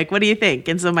biopic. What do you think?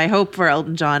 And so my hope for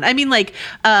Elton John, I mean, like,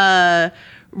 to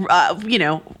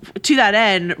that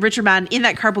end, Richard Madden, in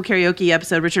that Carpool Karaoke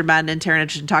episode, Richard Madden and Taron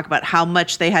Egerton talk about how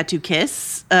much they had to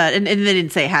kiss, and they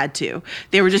didn't say had to.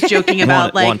 They were just joking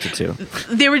about wanted to.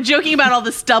 They were joking about all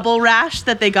the stubble rash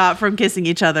that they got from kissing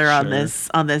each other on this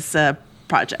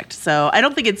project. So I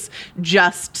don't think it's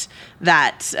just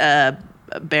that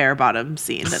bare bottom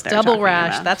scene that they're stubble talking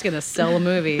rash. about. That's gonna sell a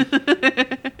movie.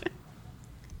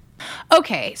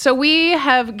 Okay, so we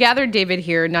have gathered David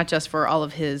here not just for all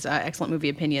of his excellent movie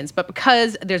opinions, but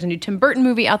because there's a new Tim Burton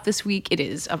movie out this week. It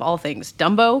is, of all things,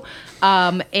 Dumbo.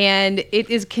 And it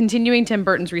is continuing Tim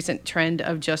Burton's recent trend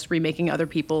of just remaking other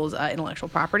people's intellectual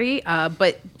property.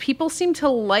 But people seem to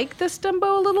like this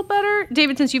Dumbo a little better.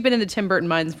 David, since you've been in the Tim Burton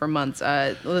minds for months,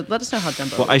 let us know how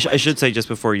Dumbo Well, I should say just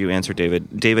before you answer,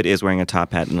 David is wearing a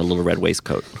top hat and a little red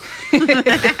waistcoat.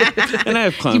 And I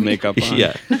have clown makeup on.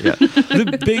 Yeah.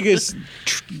 The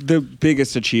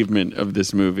biggest achievement of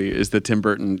this movie is that Tim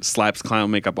Burton slaps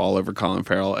clown makeup all over Colin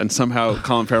Farrell, and somehow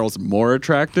Colin Farrell's more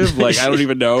attractive. Like, I don't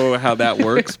even know how that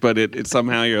works, but it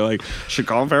somehow you're like, should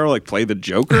Colin Farrell like play the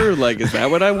Joker? Like, is that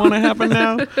what I want to happen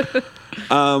now?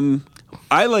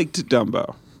 I liked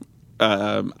Dumbo.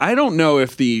 I don't know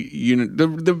if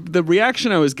the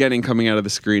reaction I was getting coming out of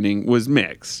the screening was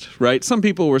mixed, right? Some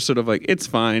people were sort of like, it's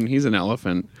fine, he's an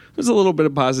elephant. There's a little bit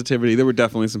of positivity. There were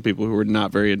definitely some people who were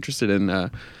not very interested in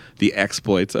the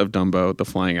exploits of Dumbo, the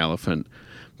flying elephant.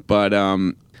 But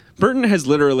Burton has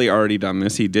literally already done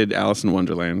this. He did Alice in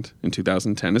Wonderland in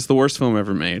 2010. It's the worst film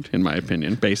ever made, in my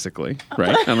opinion, basically,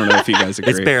 right? I don't know if you guys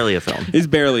agree. It's barely a film. It's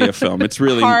barely a film. It's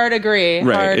really... Hard agree.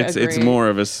 Right. It's more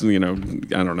of a,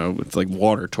 I don't know, it's like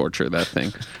water torture, that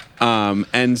thing.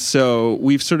 And so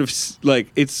we've sort of, like,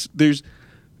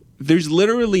 there's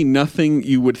literally nothing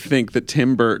you would think that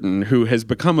Tim Burton, who has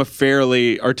become a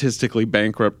fairly artistically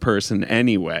bankrupt person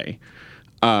anyway,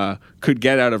 could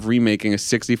get out of remaking a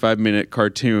 65-minute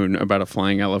cartoon about a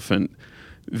flying elephant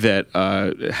that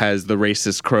has the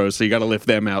racist crows, so you got to lift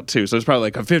them out too. So it's probably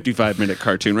like a 55-minute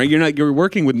cartoon, right? You're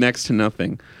working with next to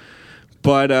nothing.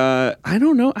 But I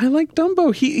don't know. I like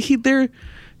Dumbo.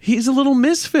 He's a little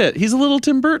misfit. He's a little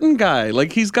Tim Burton guy.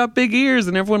 Like, he's got big ears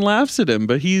and everyone laughs at him,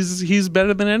 but he's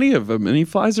better than any of them, and he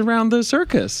flies around the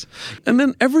circus. And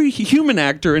then every human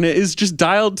actor in it is just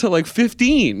dialed to like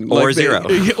 15 or zero.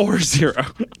 Or zero.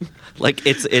 Like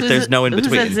there's no in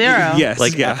between. Who's at zero? Yes.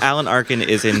 Like Alan Arkin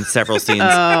is in several scenes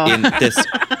in this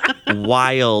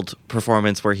wild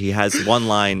performance where he has one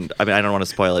line. I mean, I don't want to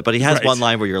spoil it, but he has one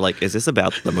line where you're like, "Is this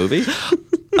about the movie?"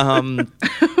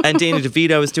 And Danny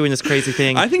DeVito is doing this crazy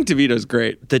thing. I think DeVito's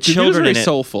great. The children in it,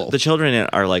 soulful. The children in it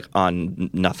are like on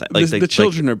nothing. Like the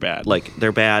children are bad. Like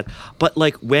they're bad. But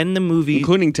like when the movie,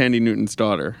 including Tandy Newton's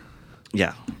daughter.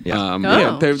 Yeah.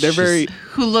 They're very.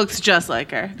 Who looks just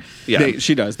like her. Yeah,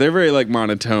 she does. They're very like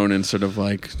monotone and sort of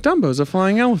like Dumbo's a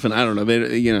flying elephant. I don't know.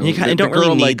 They, you the don't girl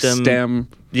really need likes them. STEM.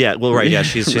 Yeah, well, right. Yeah,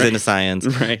 she's Right. into science.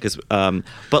 Right.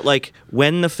 But like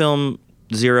when the film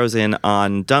zeroes in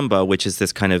on Dumbo, which is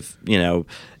this kind of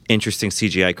interesting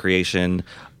CGI creation.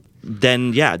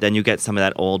 Then you get some of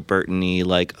that old Burton-y,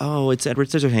 like, oh, it's Edward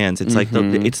Scissorhands. It's like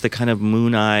it's the kind of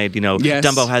moon-eyed, Yes.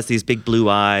 Dumbo has these big blue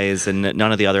eyes, and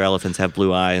none of the other elephants have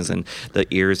blue eyes, and the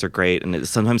ears are great, and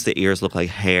sometimes the ears look like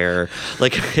hair.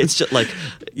 Like it's just like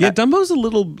Dumbo's a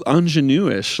little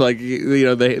ingenue-ish. Like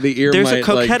the ear. There's might, a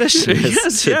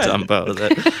coquettishness to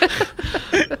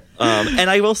Dumbo. And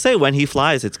I will say, when he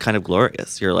flies, it's kind of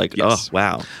glorious. You're like, oh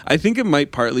wow. I think it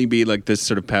might partly be like this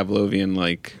sort of Pavlovian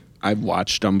like. I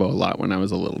watched Dumbo a lot when I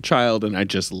was a little child, and I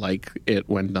just like it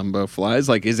when Dumbo flies.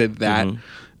 Like, is it that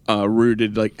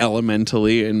rooted like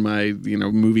elementally in my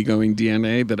movie going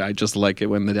DNA that I just like it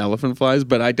when the elephant flies?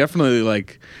 But I definitely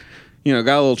like got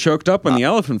a little choked up when the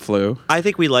elephant flew. I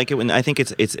think we like it when I think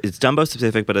it's Dumbo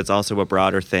specific, but it's also a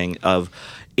broader thing of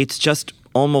it's just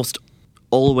almost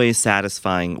always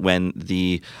satisfying when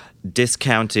the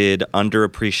discounted,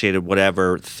 underappreciated,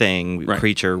 whatever thing,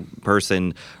 creature,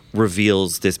 person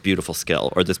reveals this beautiful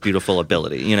skill or this beautiful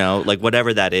ability, like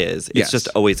whatever that is. It's just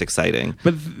always exciting.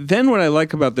 But then what I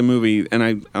like about the movie,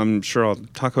 and I'm sure I'll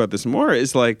talk about this more,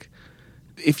 is like,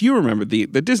 if you remember, the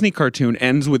Disney cartoon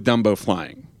ends with Dumbo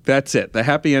flying. That's it. The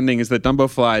happy ending is that Dumbo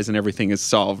flies and everything is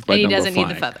solved by Dumbo flying. And he doesn't need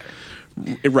the feather.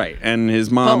 Right, and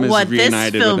his mom is reunited with him.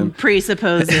 What this film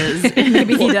presupposes.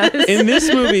 Maybe he does. In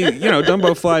this movie,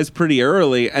 Dumbo flies pretty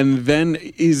early and then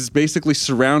is basically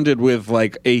surrounded with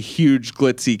like a huge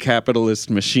glitzy capitalist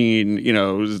machine,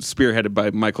 spearheaded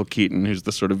by Michael Keaton, who's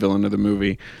the sort of villain of the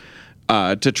movie,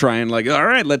 to try and like, all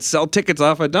right, let's sell tickets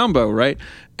off of Dumbo, right?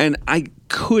 And I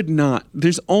could not.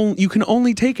 You can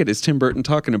only take it as Tim Burton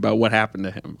talking about what happened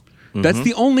to him. That's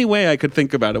the only way I could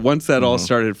think about it once that all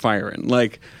started firing.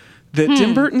 Like, that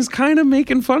Tim Burton's kind of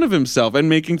making fun of himself and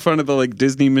making fun of the like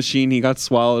Disney machine he got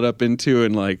swallowed up into,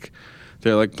 and like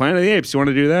they're like, Planet of the Apes, you want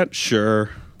to do that? Sure.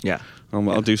 Yeah.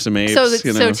 I'll do some apes. So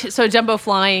Dumbo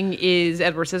flying is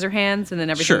Edward Scissorhands, and then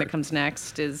everything Sure. that comes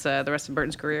next is the rest of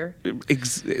Burton's career.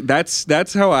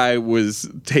 That's how I was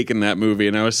taking that movie,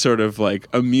 and I was sort of like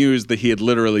amused that he had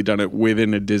literally done it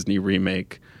within a Disney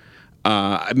remake.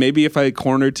 Maybe if I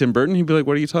cornered Tim Burton, he'd be like,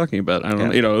 "What are you talking about?" I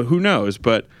don't know. Who knows?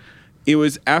 But it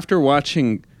was after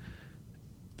watching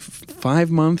 5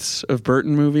 months of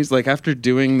Burton movies, like after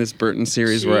doing this Burton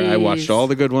series where I watched all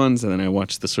the good ones and then I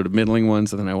watched the sort of middling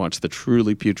ones and then I watched the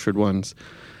truly putrid ones.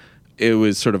 It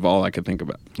was sort of all I could think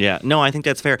about. Yeah, no, I think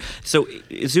that's fair. So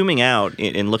zooming out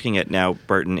and looking at now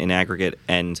Burton in aggregate,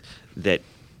 and that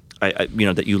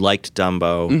that you liked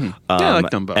Dumbo. Yeah, I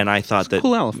like Dumbo. And I thought that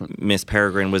cool elephant. Miss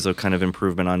Peregrine was a kind of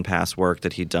improvement on past work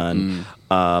that he'd done.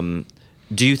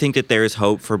 Do you think that there's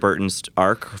hope for Burton's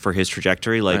arc, for his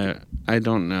trajectory? Like, I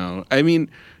don't know. I mean,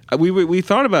 we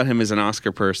thought about him as an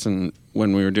Oscar person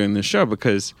when we were doing this show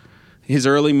because his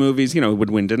early movies, would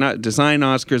win design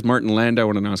Oscars. Martin Landau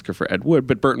won an Oscar for Ed Wood,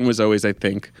 but Burton was always, I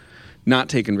think, not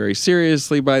taken very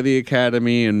seriously by the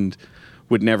Academy and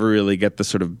would never really get the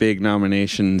sort of big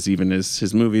nominations, even as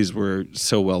his movies were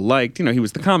so well liked. He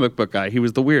was the comic book guy. He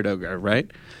was the weirdo guy,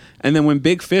 right? And then when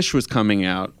Big Fish was coming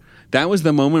out, that was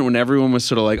the moment when everyone was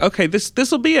sort of like, okay, this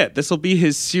will be it. This will be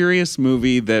his serious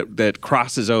movie that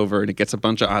crosses over and it gets a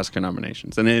bunch of Oscar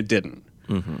nominations. And it didn't.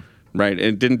 Mm-hmm. Right?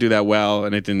 It didn't do that well,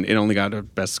 and it only got a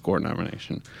Best Score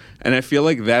nomination. And I feel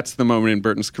like that's the moment in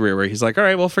Burton's career where he's like, all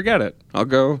right, well, forget it. I'll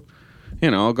go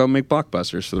make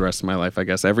blockbusters for the rest of my life, I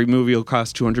guess. Every movie will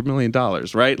cost $200 million,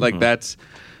 right? Like that's...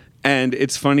 And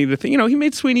it's funny to think, he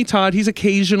made Sweeney Todd. He's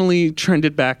occasionally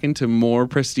trended back into more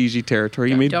prestige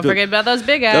territory. Don't forget about those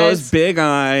big eyes. Those big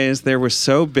eyes. They were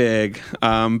so big.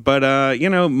 Mostly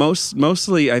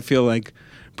I feel like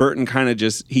Burton kind of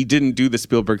he didn't do the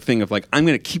Spielberg thing of like, I'm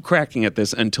going to keep cracking at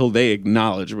this until they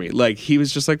acknowledge me. Like, he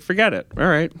was just like, forget it. All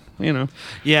right.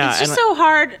 Yeah. It's just so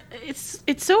hard.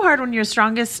 It's so hard when your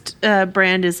strongest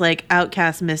brand is like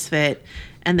outcast misfit,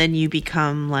 and then you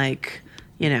become like,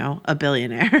 a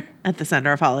billionaire at the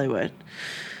center of Hollywood.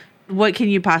 What can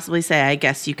you possibly say? I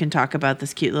guess you can talk about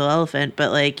this cute little elephant,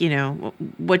 but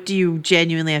what do you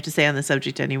genuinely have to say on the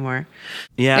subject anymore?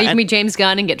 Yeah, you can be James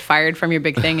Gunn and get fired from your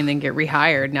big thing and then get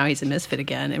rehired. Now he's a misfit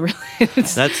again. It really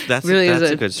that's really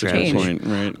a good strategy. Point,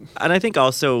 right? And I think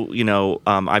also,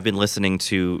 I've been listening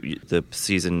to the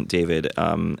season, David,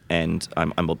 and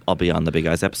I'll be on the Big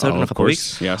Eyes episode in a couple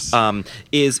weeks. Yes. And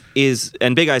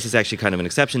Big Eyes is actually kind of an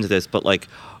exception to this, but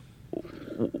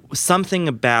something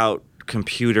about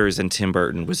computers and Tim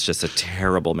Burton was just a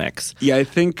terrible mix. Yeah, I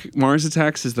think Mars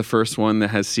Attacks is the first one that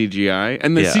has CGI,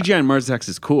 and the CGI in Mars Attacks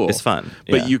is cool. It's fun,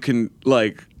 but you can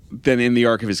then in the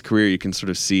arc of his career, you can sort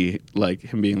of see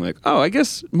him being like, oh, I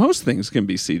guess most things can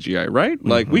be CGI, right?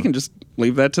 We can just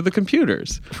leave that to the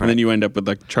computers, and then you end up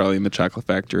with Charlie and the Chocolate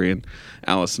Factory and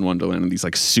Alice in Wonderland and these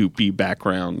soupy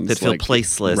backgrounds that feel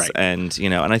placeless, right. and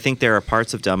and I think there are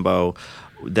parts of Dumbo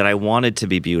that I wanted to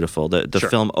be beautiful. The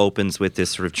film opens with this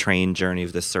sort of train journey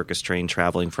of this circus train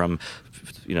traveling from,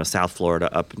 South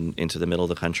Florida up into the middle of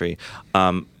the country.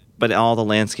 But all the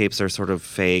landscapes are sort of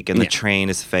fake, and the train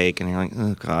is fake, and you're like,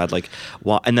 oh God,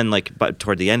 and then but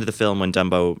toward the end of the film, when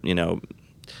Dumbo,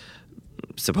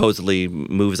 supposedly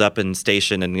moves up in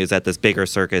station and is at this bigger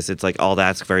circus, it's all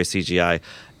that's very CGI,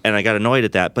 and I got annoyed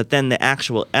at that. But then the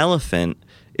actual elephant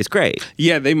is great.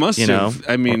 Yeah, they must have.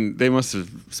 I mean, they must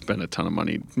have spent a ton of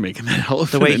money making that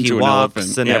elephant. The way he into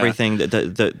walks an elephant. and everything.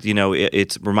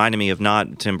 It's reminded me of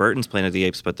not Tim Burton's Planet of the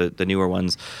Apes, but the newer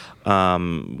ones.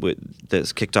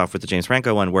 That's kicked off with the James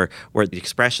Franco one, where the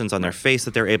expressions on their face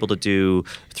that they're able to do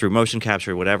through motion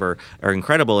capture, or whatever, are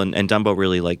incredible. And Dumbo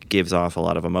really gives off a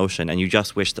lot of emotion. And you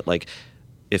just wish that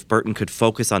if Burton could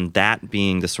focus on that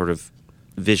being the sort of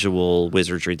visual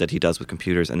wizardry that he does with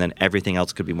computers, and then everything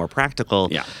else could be more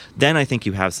practical, then I think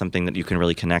you have something that you can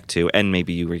really connect to, and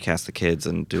maybe you recast the kids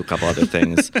and do a couple other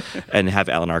things and have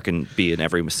Alan Arkin be in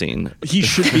every scene. He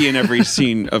should be in every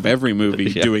scene of every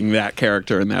movie doing that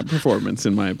character and that performance,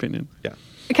 in my opinion. Yeah.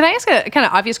 Can I ask a kind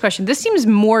of obvious question? This seems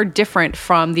more different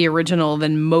from the original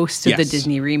than most of the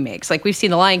Disney remakes. We've seen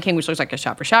The Lion King, which looks like a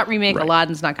shot-for-shot remake. Right.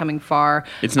 Aladdin's not coming far.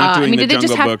 It's not doing the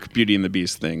Jungle Book, Beauty and the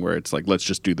Beast thing where it's let's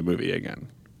just do the movie again.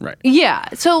 Right. Yeah.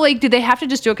 So, did they have to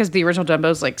just do it because the original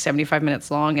Dumbo's 75 minutes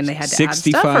long and they had to add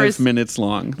stuff? 65 minutes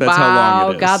long. That's how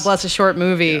long it is. God bless a short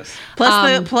movie. Yes.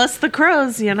 Plus the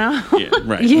crows, Yeah,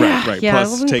 right. Yeah.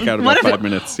 Plus take out about 5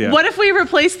 minutes. Yeah. What if we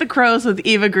replace the crows with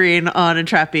Eva Green on a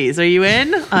trapeze? Are you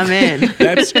in? I'm in.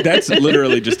 That's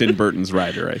literally just in Burton's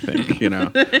rider, I think.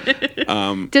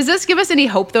 Does this give us any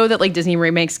hope, though, that Disney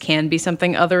remakes can be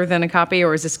something other than a copy,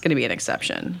 or is this going to be an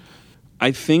exception?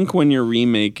 I think when you're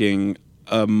remaking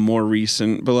a more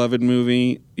recent beloved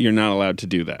movie, you're not allowed to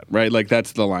do that, right?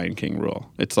 That's the Lion King rule.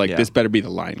 It's this better be the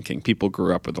Lion King. People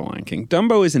grew up with the Lion King.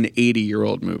 Dumbo is an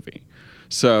 80-year-old movie,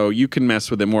 so you can mess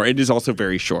with it more. It is also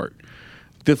very short.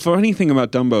 The funny thing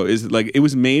about Dumbo is it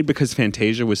was made because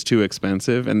Fantasia was too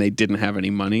expensive and they didn't have any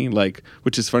money,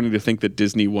 which is funny to think that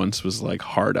Disney once was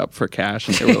hard up for cash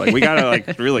and they were we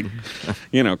gotta really,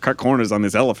 cut corners on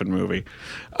this elephant movie.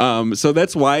 So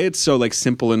that's why it's so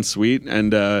simple and sweet.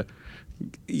 And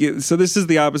so this is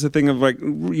the opposite thing of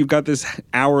you've got this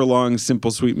hour-long simple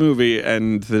sweet movie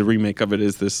and the remake of it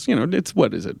is this, it's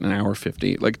what is it, an hour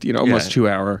 50, almost 2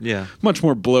 hour, much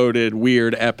more bloated,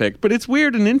 weird, epic, but it's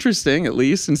weird and interesting at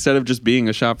least instead of just being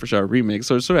a shot-for-shot remake.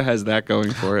 So it sort of has that going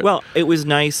for it. Well, it was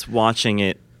nice watching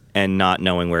it and not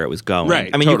knowing where it was going. Right,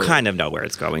 I mean, totally. You kind of know where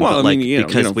it's going, well, but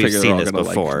because we've seen this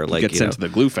before. Get sent to the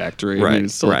glue factory. Right, I mean,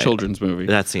 it's still a children's movie.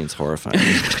 That scene's horrifying.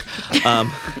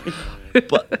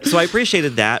 So I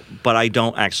appreciated that, but I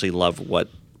don't actually love what.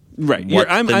 Right.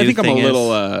 I think I'm a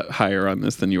little higher on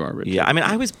this than you are, Richard. Yeah. I mean,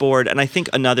 I was bored, and I think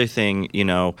another thing,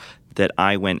 that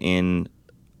I went in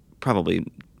probably,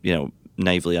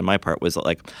 naively on my part was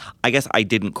I guess I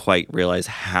didn't quite realize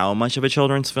how much of a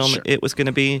children's film it was going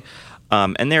to be.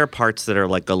 And there are parts that are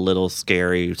a little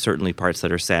scary, certainly parts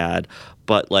that are sad,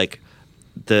 but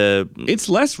it's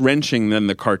less wrenching than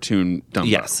the cartoon Dumbo.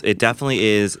 Yes, it definitely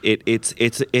is.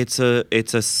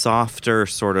 It's a softer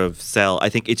sort of sell. I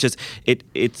think it's just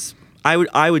it's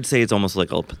I would say it's almost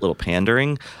like a little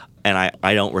pandering. And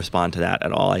I don't respond to that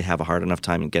at all. I have a hard enough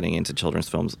time getting into children's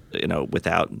films,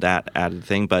 without that added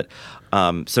thing. But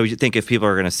so you think if people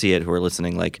are going to see it who are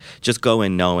listening, like, just go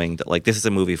in knowing that, like, this is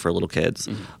a movie for little kids.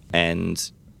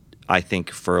 And I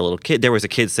think for a little kid, there was a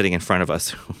kid sitting in front of us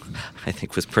who I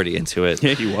think was pretty into it.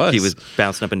 Yeah, he was. He was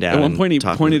bouncing up and down. At one point, he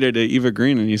pointed at Eva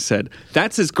Green and he said,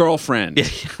 "That's his girlfriend,"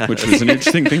 which was an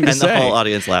interesting thing to say. And the whole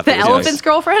audience laughed. The elephant's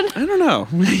girlfriend? I don't know.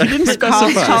 He didn't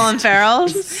specify. Colin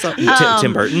Farrell's?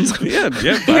 Tim Burton's? Yeah,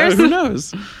 who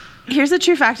knows? Here's a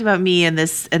true fact about me in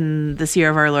this year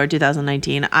of our Lord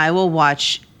 2019. I will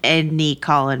watch any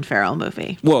Colin Farrell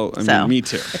movie. Well, I mean, me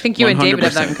too. I think you and David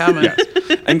have that in common.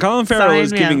 Yes. And Colin Farrell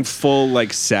is giving up. full,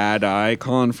 like, sad eye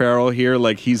Colin Farrell here.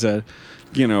 Like, he's a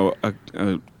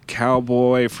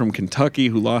cowboy from Kentucky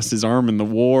who lost his arm in the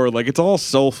war. Like, it's all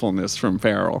soulfulness from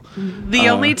Farrell. The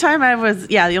only time I was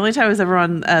ever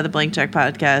on the Blank Check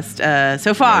podcast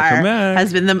so far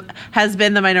has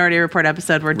been the Minority Report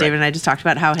episode where David and I just talked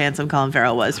about how handsome Colin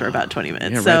Farrell was for about 20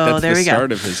 minutes. Yeah, right. So That's there we the go.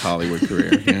 start of his Hollywood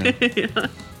career. Yeah.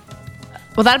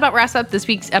 Well, that about wraps up this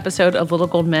week's episode of Little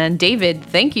Gold Men. David,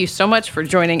 thank you so much for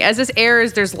joining. As this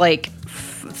airs, there's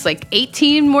it's like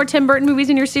 18 more Tim Burton movies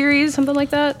in your series, something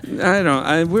like that?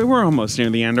 We're almost near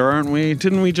the end, aren't we?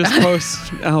 Didn't we just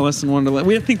post Alice in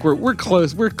Wonderland? I think we're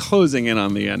close. We're closing in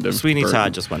on the end of Sweeney Burton.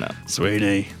 Todd just went up.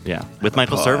 Sweeney. Yeah, with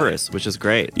Michael Cerveris, which is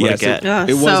great. Yes,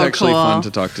 it was so actually cool. fun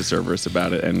to talk to Cerveris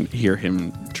about it and hear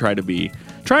him try to be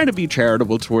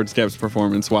charitable towards Deb's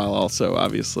performance while also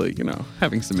obviously,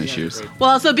 having some issues. Well,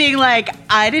 also being like,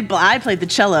 I played the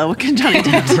cello with Johnny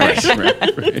Depp.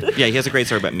 right. Yeah, he has a great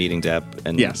story about meeting Depp.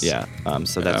 And Yes. Yeah.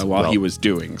 So that's while he was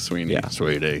doing Sweeney. Yeah.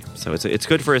 Sweeney. So it's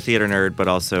good for a theater nerd, but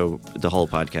also the whole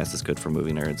podcast is good for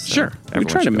movie nerds. So Sure. We everyone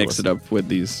try to should go mix it listen. up with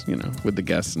these, with the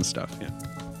guests and stuff. Yeah.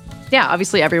 Yeah,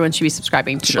 obviously everyone should be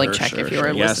subscribing to Blank Check if you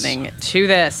are Yes. listening to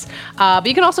this. But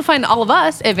you can also find all of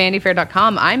us at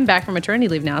VanityFair.com. I'm back from maternity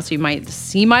leave now, so you might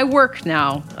see my work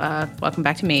now. Welcome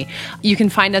back to me. You can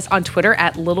find us on Twitter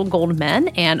at Little Gold Men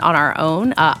and on our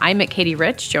own. I'm at Katie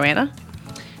Rich, Joanna.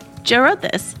 Joe wrote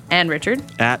this. And Richard.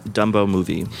 At Dumbo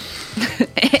Movie.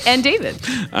 And David.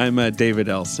 I'm David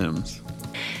L. Sims.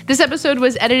 This episode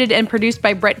was edited and produced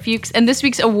by Brett Fuchs, and this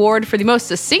week's award for the most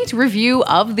succinct review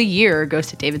of the year goes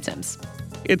to David Sims.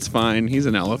 It's fine. He's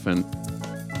an elephant.